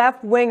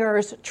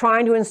left-wingers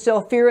trying to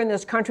instill fear in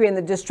this country and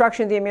the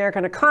destruction of the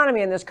American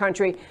economy in this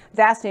country.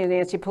 That's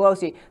Nancy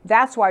Pelosi.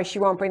 That's why she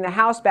won't bring the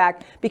House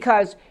back,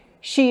 because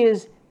she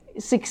is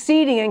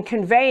succeeding in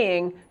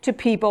conveying to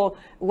people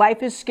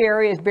life is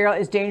scary,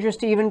 it's dangerous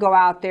to even go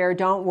out there,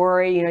 don't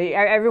worry,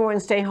 everyone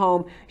stay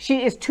home.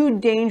 She is too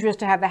dangerous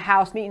to have the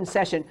House meet in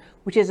session,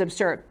 which is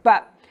absurd.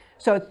 But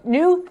so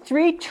new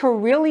 $3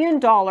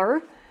 trillion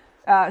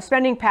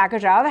spending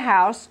package out of the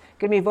House,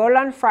 going to be voted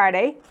on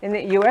Friday in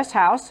the U.S.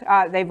 House.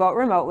 They vote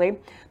remotely.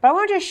 But I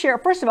want to just share,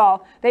 first of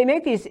all, they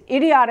make these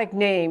idiotic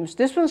names.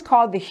 This one's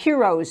called the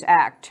HEROES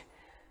Act.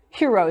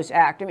 HEROES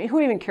Act. I mean, who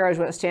even cares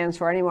what it stands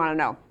for? I don't even want to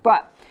know.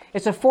 But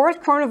it's a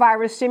fourth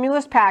coronavirus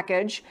stimulus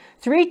package,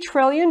 $3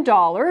 trillion.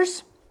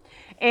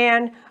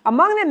 And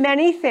among the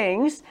many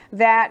things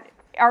that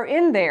are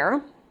in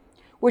there,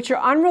 which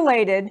are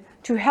unrelated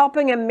to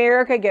helping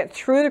America get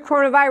through the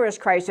coronavirus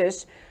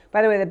crisis.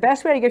 By the way, the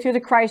best way to get through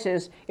the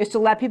crisis is to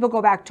let people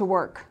go back to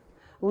work.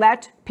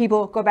 Let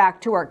people go back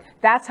to work.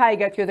 That's how you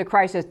get through the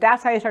crisis.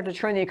 That's how you start to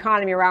turn the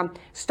economy around.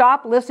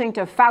 Stop listening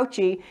to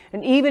Fauci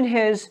and even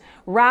his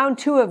round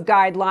 2 of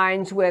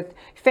guidelines with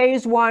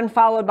phase 1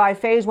 followed by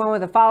phase 1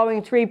 with the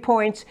following 3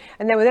 points.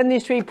 And then within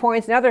these 3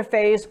 points, another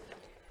phase.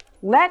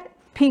 Let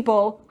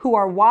people who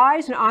are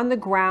wise and on the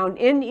ground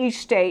in each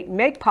state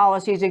make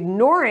policies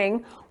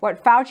ignoring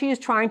what Fauci is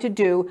trying to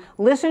do.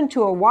 Listen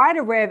to a wide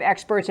array of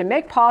experts and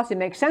make policy that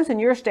makes sense in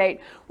your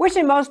state, which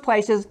in most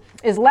places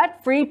is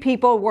let free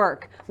people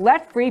work.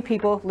 Let free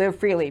people live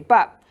freely.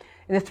 But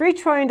in the $3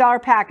 trillion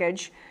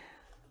package,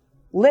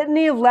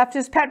 litany of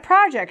leftist pet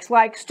projects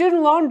like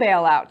student loan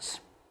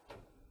bailouts.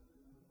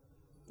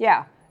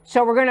 Yeah,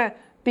 so we're going to,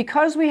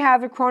 because we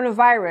have the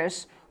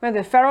coronavirus, when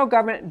the federal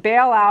government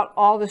bail out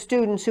all the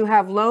students who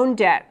have loan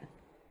debt.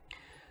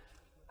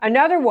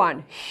 Another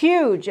one,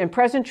 huge, and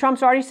President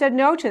Trump's already said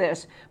no to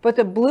this, but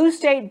the blue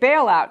state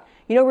bailout.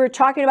 We were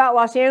talking about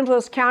Los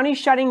Angeles County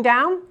shutting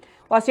down.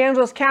 Los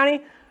Angeles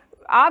County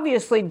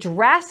obviously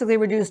drastically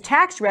reduced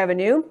tax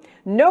revenue.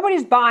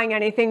 Nobody's buying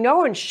anything. No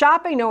one's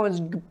shopping. No one's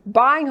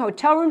buying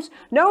hotel rooms.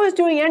 No one's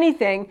doing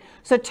anything.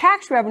 So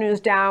tax revenue is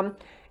down.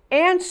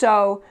 And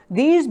so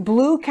these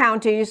blue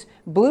counties,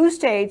 blue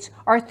states,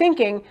 are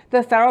thinking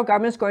the federal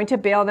government is going to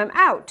bail them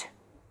out.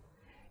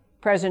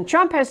 President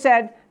Trump has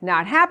said,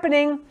 not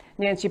happening.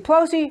 Nancy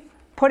Pelosi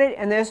put it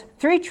in this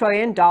 $3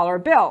 trillion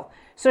bill.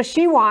 So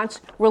she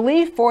wants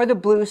relief for the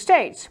blue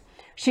states.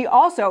 She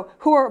also,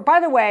 who are, by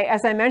the way,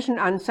 as I mentioned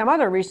on some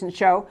other recent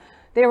show,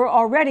 they were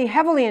already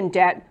heavily in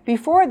debt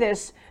before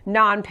this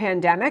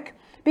non-pandemic,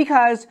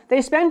 because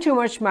they spend too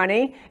much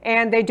money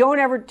and they don't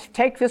ever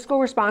take fiscal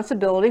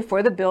responsibility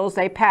for the bills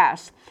they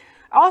pass.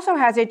 Also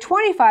has a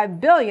 $25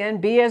 billion,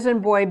 B as in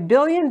boy,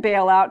 billion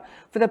bailout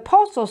for the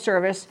Postal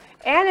Service.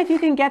 And if you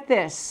can get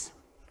this,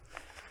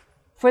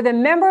 for the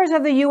members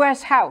of the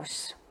U.S.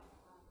 House,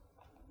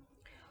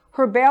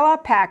 her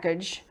bailout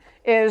package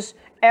is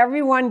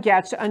everyone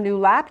gets a new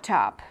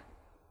laptop.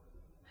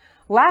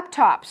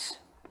 Laptops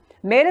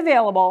made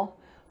available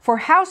for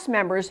House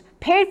members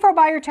paid for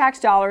by your tax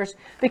dollars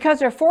because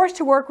they're forced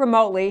to work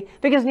remotely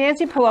because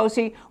Nancy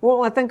Pelosi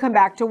won't let them come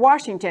back to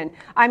Washington.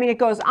 I mean, it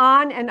goes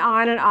on and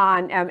on and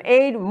on.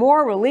 Aid,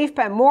 more relief,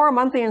 more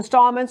monthly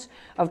installments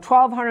of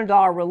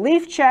 $1,200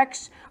 relief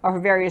checks for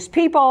various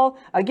people.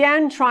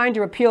 Again, trying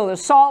to repeal the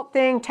SALT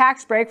thing,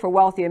 tax break for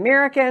wealthy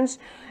Americans.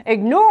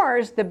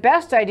 Ignores the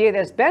best idea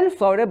that's been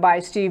floated by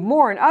Steve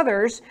Moore and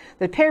others,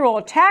 the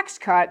payroll tax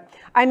cut.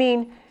 I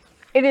mean,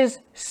 it is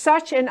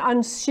such an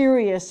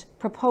unserious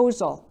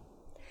proposal.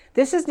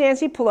 This is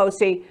Nancy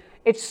Pelosi.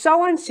 It's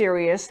so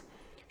unserious.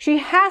 She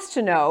has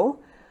to know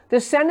the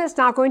Senate's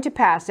not going to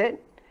pass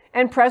it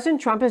and President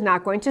Trump is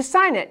not going to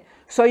sign it.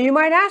 So you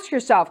might ask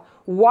yourself,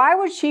 why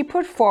would she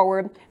put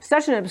forward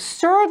such an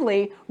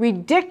absurdly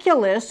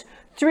ridiculous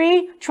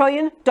 $3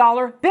 trillion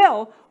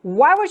bill?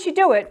 Why would she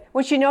do it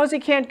when she knows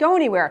it can't go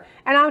anywhere?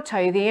 And I'll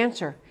tell you the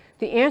answer.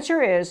 The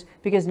answer is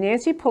because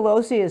Nancy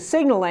Pelosi is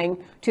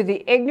signaling to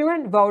the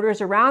ignorant voters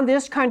around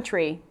this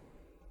country,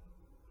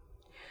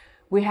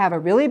 we have a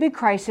really big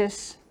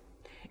crisis.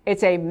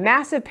 It's a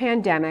massive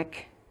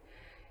pandemic.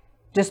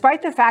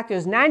 Despite the fact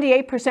there's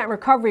 98%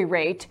 recovery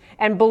rate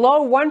and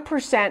below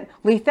 1%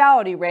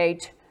 lethality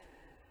rate,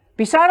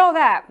 beside all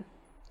that,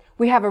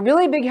 we have a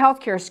really big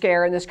healthcare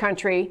scare in this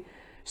country.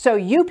 So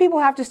you people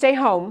have to stay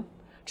home,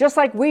 just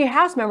like we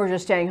House members are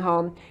staying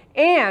home.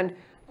 And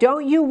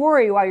don't you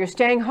worry while you're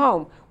staying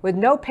home with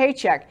no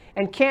paycheck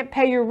and can't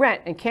pay your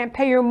rent and can't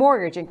pay your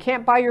mortgage and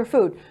can't buy your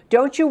food.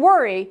 Don't you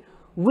worry.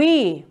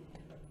 We,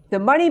 the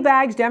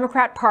Moneybags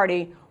Democrat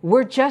Party,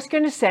 we're just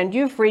going to send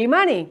you free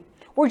money.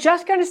 We're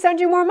just going to send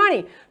you more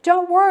money.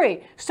 Don't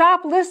worry.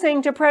 Stop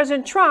listening to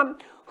President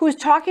Trump, who's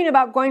talking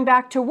about going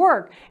back to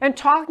work and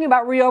talking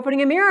about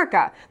reopening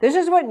America. This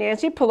is what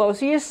Nancy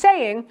Pelosi is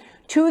saying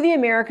to the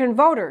American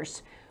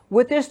voters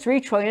with this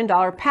 $3 trillion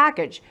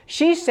package.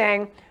 She's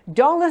saying,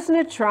 don't listen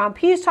to Trump.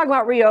 He's talking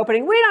about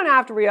reopening. We don't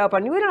have to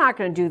reopen. We're not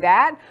going to do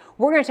that.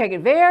 We're going to take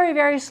it very,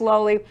 very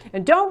slowly.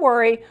 And don't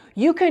worry,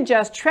 you can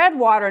just tread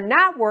water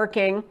not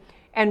working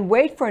and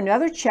wait for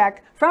another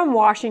check from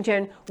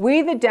Washington.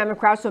 We, the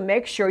Democrats, will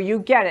make sure you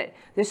get it.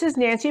 This is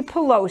Nancy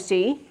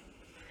Pelosi.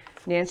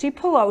 Nancy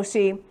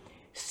Pelosi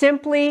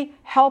simply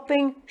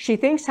helping, she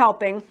thinks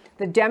helping,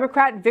 the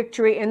Democrat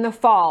victory in the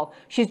fall.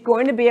 She's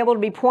going to be able to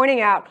be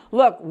pointing out,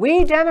 look,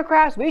 we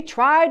Democrats, we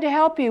tried to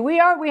help you. We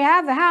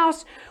have the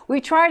House.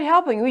 We tried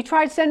helping. We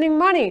tried sending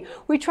money.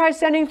 We tried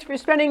spending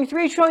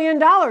 $3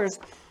 trillion.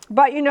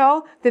 But, you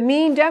know, the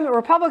mean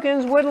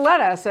Republicans wouldn't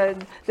let us.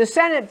 The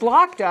Senate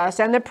blocked us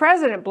and the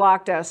president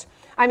blocked us.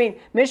 I mean,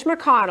 Mitch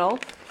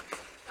McConnell,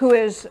 who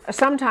is a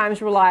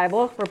sometimes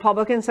reliable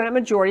Republican Senate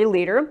Majority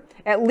Leader,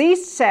 at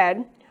least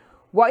said,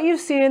 what you've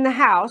seen in the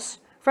House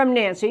from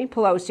Nancy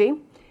Pelosi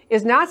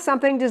is not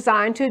something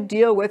designed to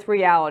deal with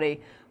reality,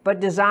 but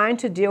designed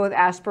to deal with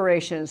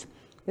aspirations.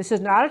 This is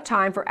not a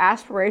time for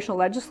aspirational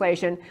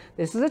legislation.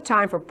 This is a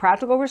time for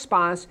practical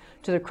response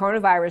to the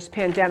coronavirus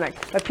pandemic.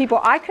 But people,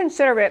 I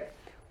consider it,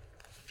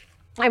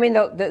 I mean,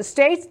 the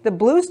states, the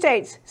blue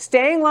states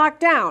staying locked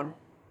down,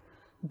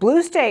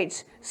 blue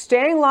states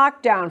staying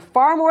locked down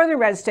far more than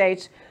red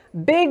states,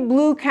 big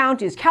blue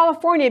counties,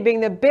 California being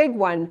the big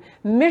one,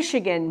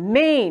 Michigan,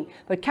 Maine,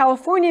 but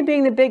California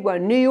being the big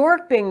one, New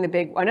York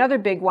being another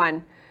big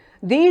one.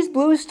 These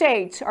blue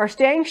states are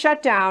staying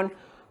shut down,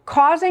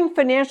 causing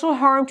financial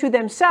harm to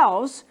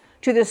themselves,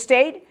 to the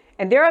state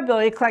and their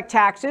ability to collect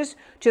taxes,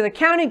 to the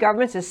county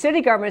governments, the city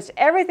governments,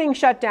 everything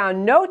shut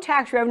down, no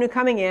tax revenue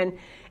coming in,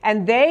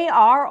 and they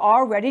are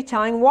already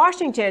telling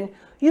Washington,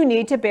 you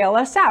need to bail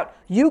us out.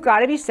 You got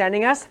to be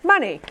sending us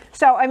money.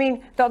 So, I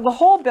mean, the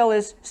whole bill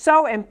is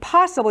so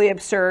impossibly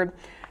absurd,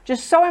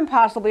 just so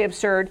impossibly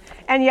absurd.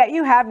 And yet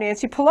you have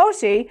Nancy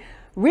Pelosi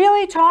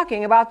really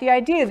talking about the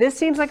idea. This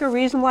seems like a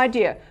reasonable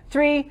idea.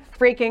 $3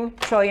 freaking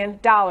trillion.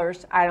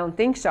 I don't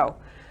think so.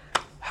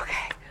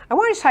 Okay. I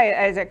want to tell you,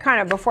 as a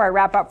kind of before I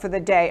wrap up for the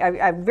day,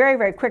 a very,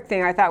 very quick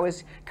thing I thought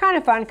was kind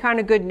of fun, kind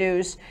of good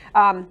news,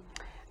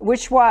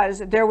 which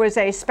was there was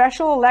a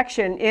special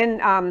election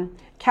in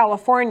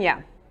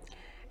California.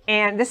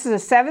 And this is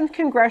a 7th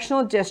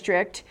congressional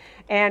district.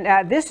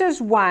 And this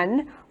is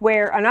one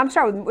where, and I'm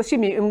sorry,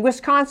 in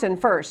Wisconsin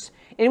first.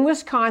 In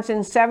Wisconsin,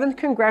 7th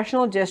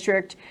congressional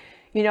district.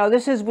 You know,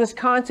 this is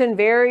Wisconsin,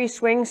 very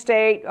swing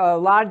state. A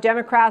lot of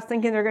Democrats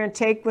thinking they're going to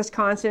take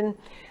Wisconsin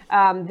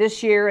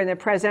this year in the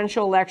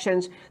presidential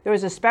elections. There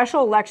was a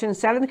special election,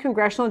 7th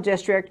congressional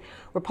district.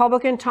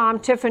 Republican Tom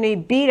Tiffany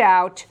beat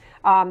out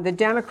the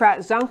Democrat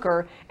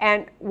Zunker.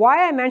 And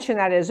why I mention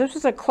that is this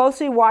was a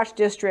closely watched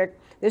district.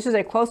 This is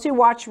a closely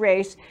watched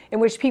race in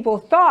which people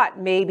thought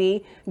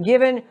maybe,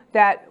 given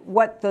that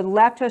what the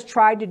left has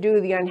tried to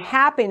do, the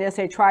unhappiness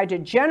they tried to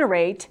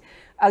generate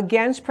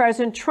against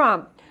President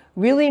Trump,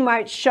 really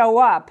might show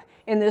up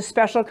in this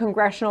special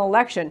congressional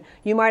election.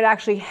 You might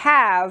actually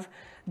have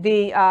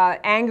the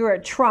anger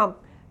at Trump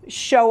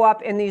show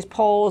up in these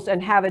polls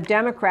and have a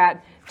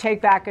Democrat take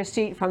back a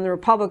seat from the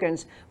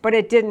Republicans, but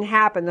it didn't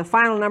happen. The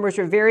final numbers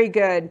were very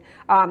good.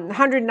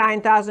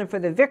 109,000 for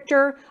the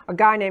victor, a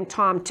guy named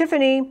Tom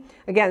Tiffany,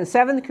 again,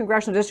 7th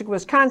Congressional District,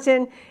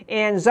 Wisconsin,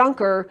 and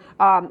Zunker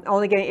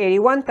only getting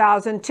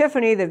 81,000.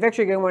 Tiffany, the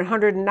victor, getting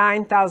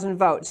 109,000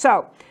 votes.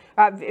 So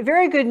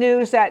very good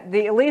news that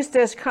at least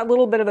this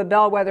little bit of a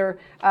bellwether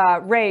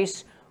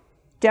race,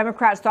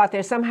 Democrats thought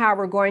they somehow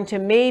were going to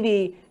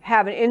maybe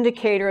have an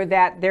indicator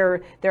that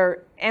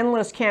their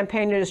endless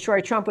campaign to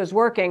destroy Trump was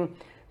working,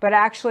 but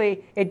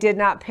actually it did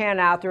not pan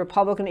out. The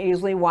Republican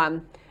easily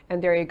won,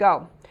 and there you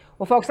go.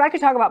 Well, folks, I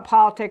could talk about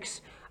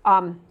politics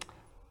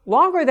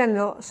longer than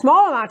the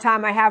small amount of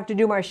time I have to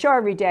do my show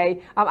every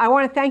day. I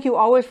want to thank you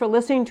always for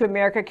listening to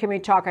America Can We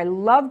Talk. I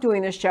love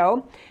doing this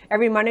show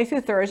every Monday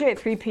through Thursday at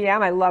 3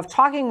 p.m. I love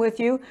talking with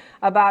you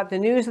about the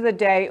news of the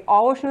day,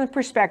 always from the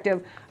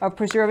perspective of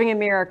preserving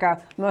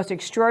America, the most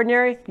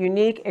extraordinary,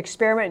 unique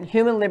experiment in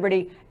human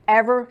liberty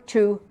ever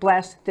to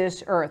bless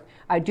this earth.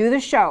 I do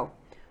the show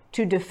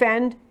to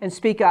defend and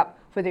speak up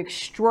for the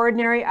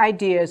extraordinary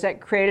ideas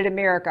that created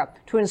America,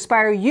 to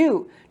inspire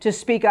you to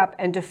speak up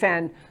and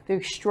defend the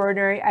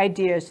extraordinary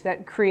ideas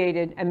that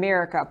created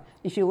America.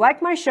 If you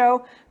like my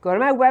show, go to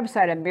my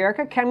website,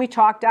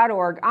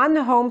 americacanwetalk.org. On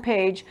the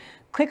homepage,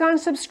 click on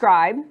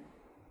subscribe.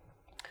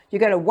 You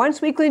get a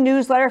once weekly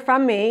newsletter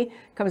from me.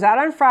 Comes out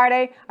on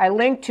Friday. I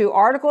link to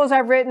articles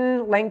I've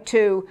written, link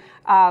to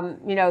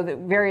the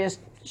various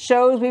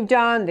shows we've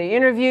done, the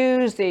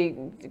interviews, the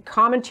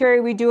commentary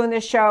we do in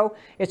this show.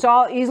 It's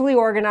all easily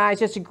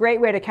organized. It's a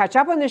great way to catch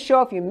up on the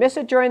show. If you miss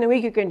it during the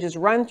week, you can just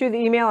run through the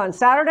email on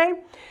Saturday.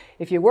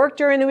 If you work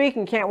during the week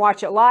and can't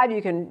watch it live,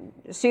 you can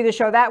see the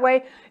show that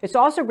way. It's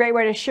also a great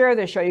way to share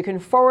the show. You can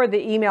forward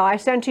the email I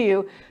send to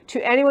you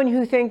to anyone who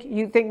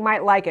you think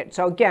might like it.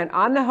 So again,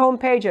 on the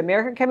homepage,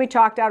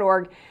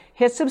 americacanwetalk.org,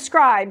 hit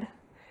subscribe,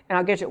 and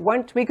I'll get you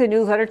one weekly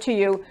newsletter to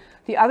you.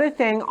 The other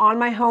thing on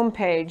my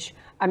homepage,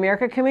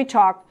 America Can We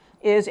Talk,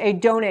 is a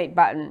donate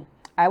button.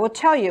 I will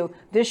tell you,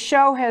 this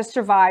show has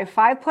survived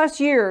 5+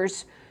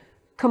 years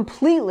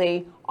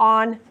completely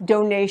on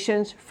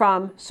donations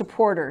from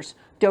supporters,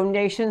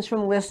 donations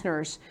from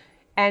listeners.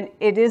 And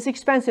it is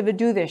expensive to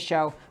do this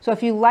show. So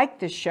if you like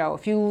this show,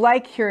 if you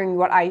like hearing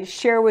what I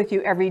share with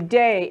you every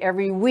day,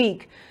 every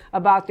week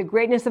about the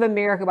greatness of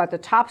America, about the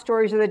top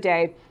stories of the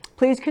day,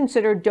 please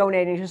consider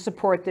donating to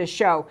support this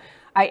show.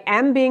 I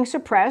am being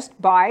suppressed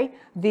by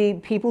the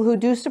people who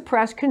do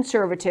suppress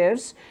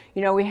conservatives.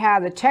 You know, we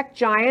have the tech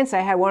giants. I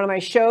had one of my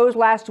shows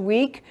last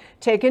week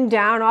taken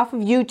down off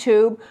of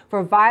YouTube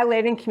for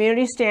violating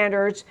community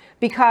standards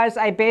because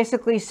I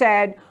basically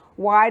said,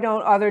 why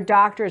don't other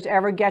doctors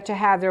ever get to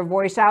have their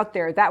voice out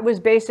there? That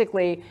was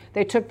basically,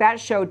 they took that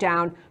show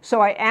down.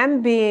 So I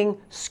am being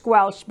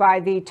squelched by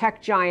the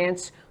tech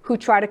giants who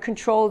try to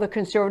control the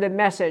conservative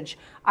message.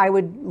 I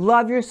would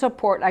love your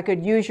support. I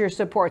could use your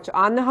support. So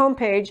on the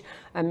homepage,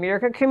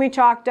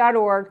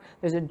 americacanwetalk.org,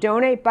 there's a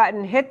donate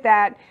button. Hit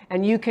that,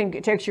 and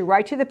it takes you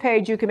right to the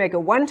page. You can make a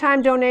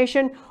one-time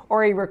donation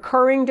or a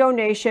recurring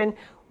donation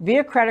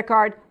via credit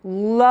card.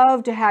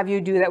 Love to have you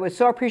do that. Would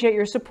so appreciate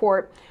your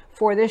support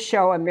for this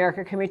show,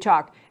 America Can We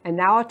Talk. And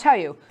now I'll tell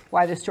you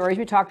why the stories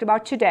we talked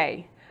about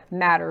today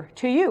matter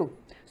to you.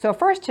 So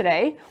first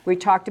today, we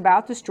talked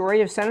about the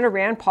story of Senator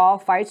Rand Paul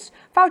fights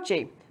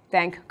Fauci.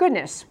 Thank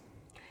goodness.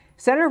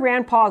 Senator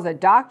Rand Paul is a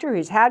doctor.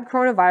 He's had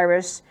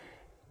coronavirus.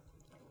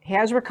 He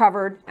has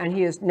recovered, and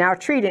he is now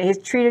treated. He's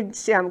treated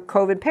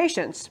COVID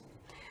patients.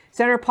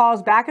 Senator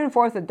Paul's back and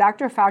forth with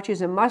Dr. Fauci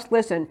is a must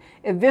listen,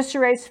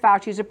 eviscerates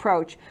Fauci's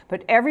approach.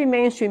 But every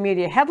mainstream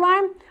media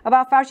headline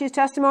about Fauci's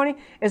testimony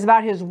is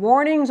about his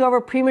warnings over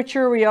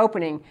premature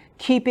reopening,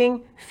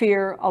 keeping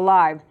fear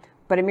alive.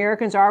 But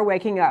Americans are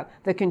waking up.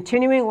 The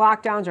continuing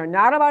lockdowns are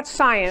not about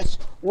science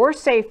or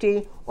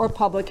safety or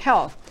public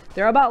health.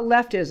 They're about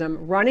leftism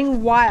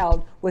running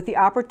wild with the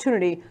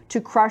opportunity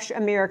to crush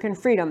American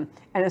freedom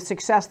and a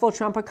successful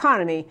Trump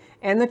economy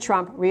and the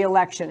Trump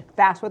re-election.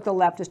 That's what the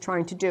left is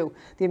trying to do.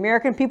 The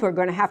American people are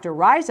going to have to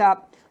rise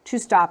up to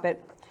stop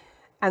it.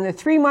 And the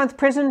 3-month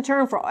prison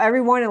term for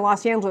everyone in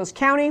Los Angeles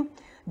County,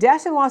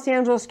 deaths in Los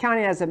Angeles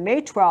County as of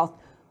May 12th,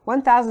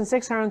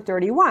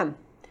 1,631.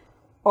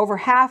 Over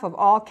half of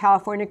all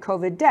California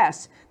COVID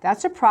deaths.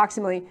 That's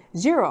approximately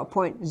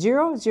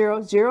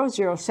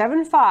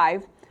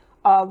 0.000075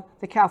 of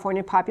the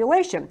California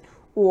population,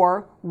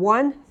 or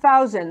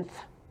 1,000th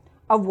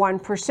of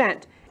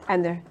 1%.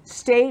 And the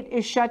state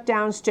is shut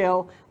down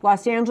still.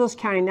 Los Angeles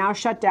County now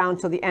shut down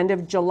till the end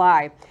of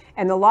July.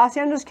 And the Los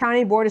Angeles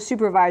County Board of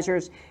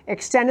Supervisors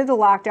extended the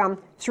lockdown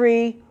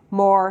 3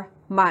 more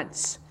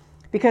months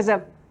because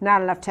of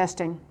not enough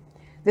testing.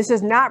 This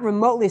is not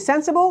remotely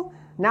sensible,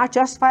 not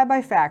justified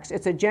by facts.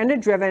 It's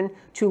agenda-driven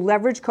to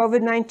leverage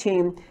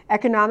COVID-19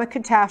 economic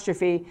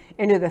catastrophe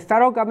into the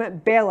federal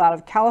government bailout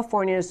of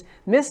California's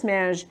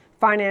mismanaged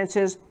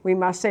finances. We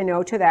must say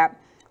no to that.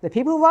 The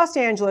people of Los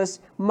Angeles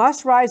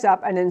must rise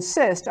up and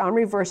insist on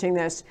reversing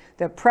this.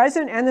 The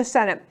president and the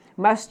Senate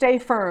must stay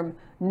firm.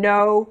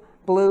 No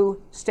blue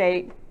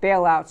state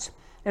bailouts.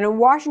 And in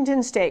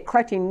Washington state,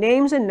 collecting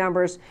names and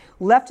numbers,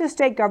 leftist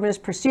state governors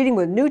proceeding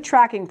with new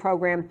tracking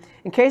program.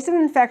 In case of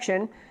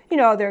infection,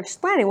 they're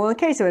explaining, well, in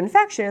case of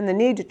infection, the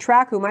need to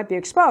track who might be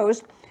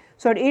exposed.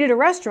 So to eat at a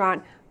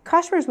restaurant,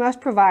 customers must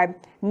provide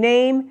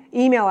name,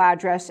 email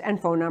address, and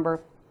phone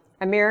number.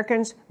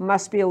 Americans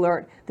must be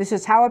alert. This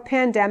is how a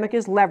pandemic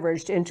is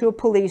leveraged into a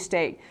police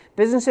state.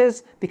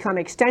 Businesses become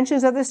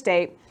extensions of the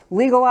state,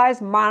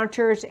 legalize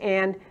monitors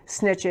and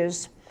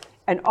snitches,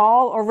 and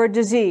all over a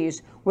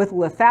disease with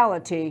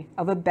lethality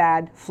of a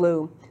bad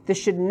flu. This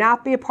should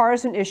not be a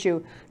partisan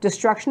issue.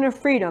 Destruction of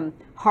freedom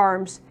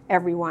harms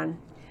everyone.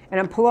 And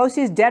on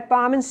Pelosi's debt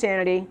bomb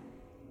insanity,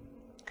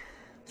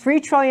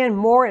 $3 trillion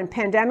more in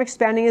pandemic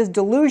spending is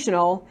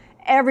delusional.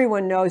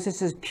 Everyone knows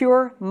this is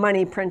pure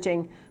money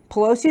printing.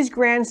 Pelosi's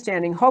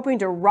grandstanding, hoping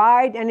to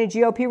ride any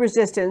GOP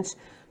resistance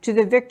to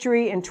the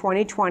victory in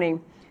 2020.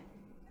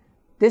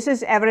 This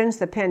is evidence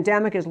the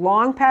pandemic is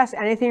long past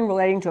anything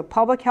relating to a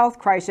public health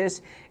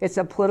crisis. It's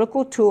a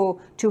political tool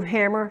to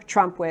hammer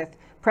Trump with.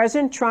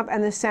 President Trump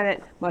and the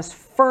Senate must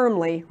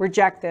firmly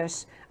reject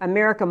this.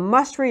 America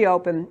must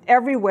reopen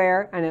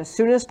everywhere and as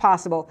soon as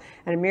possible,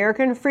 and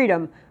American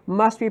freedom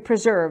must be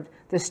preserved.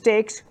 The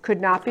stakes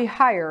could not be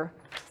higher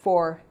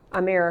for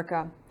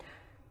America.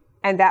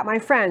 And that, my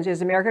friends,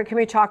 is America Can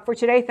We Talk for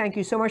today. Thank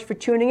you so much for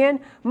tuning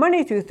in.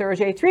 Monday through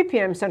Thursday, 3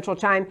 p.m. Central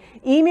Time.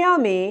 Email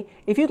me,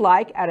 if you'd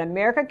like, at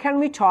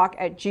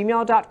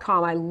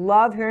americacanwetalk@gmail.com. I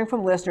love hearing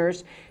from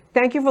listeners.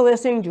 Thank you for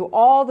listening. Do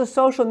all the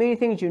social media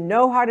things you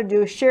know how to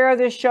do. Share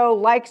this show,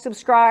 like,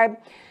 subscribe.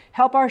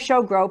 Help our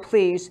show grow,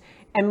 please.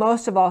 And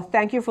most of all,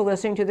 thank you for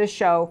listening to this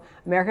show,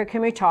 America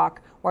Can We Talk,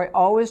 where I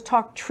always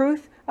talk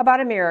truth about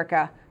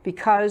America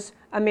because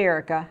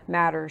America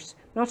matters.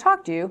 And I'll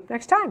talk to you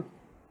next time.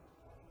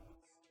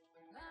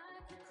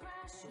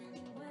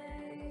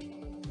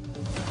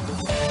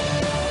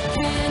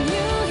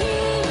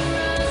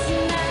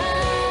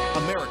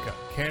 America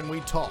Can We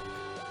Talk?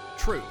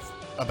 Truth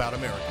about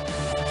America.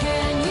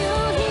 Can you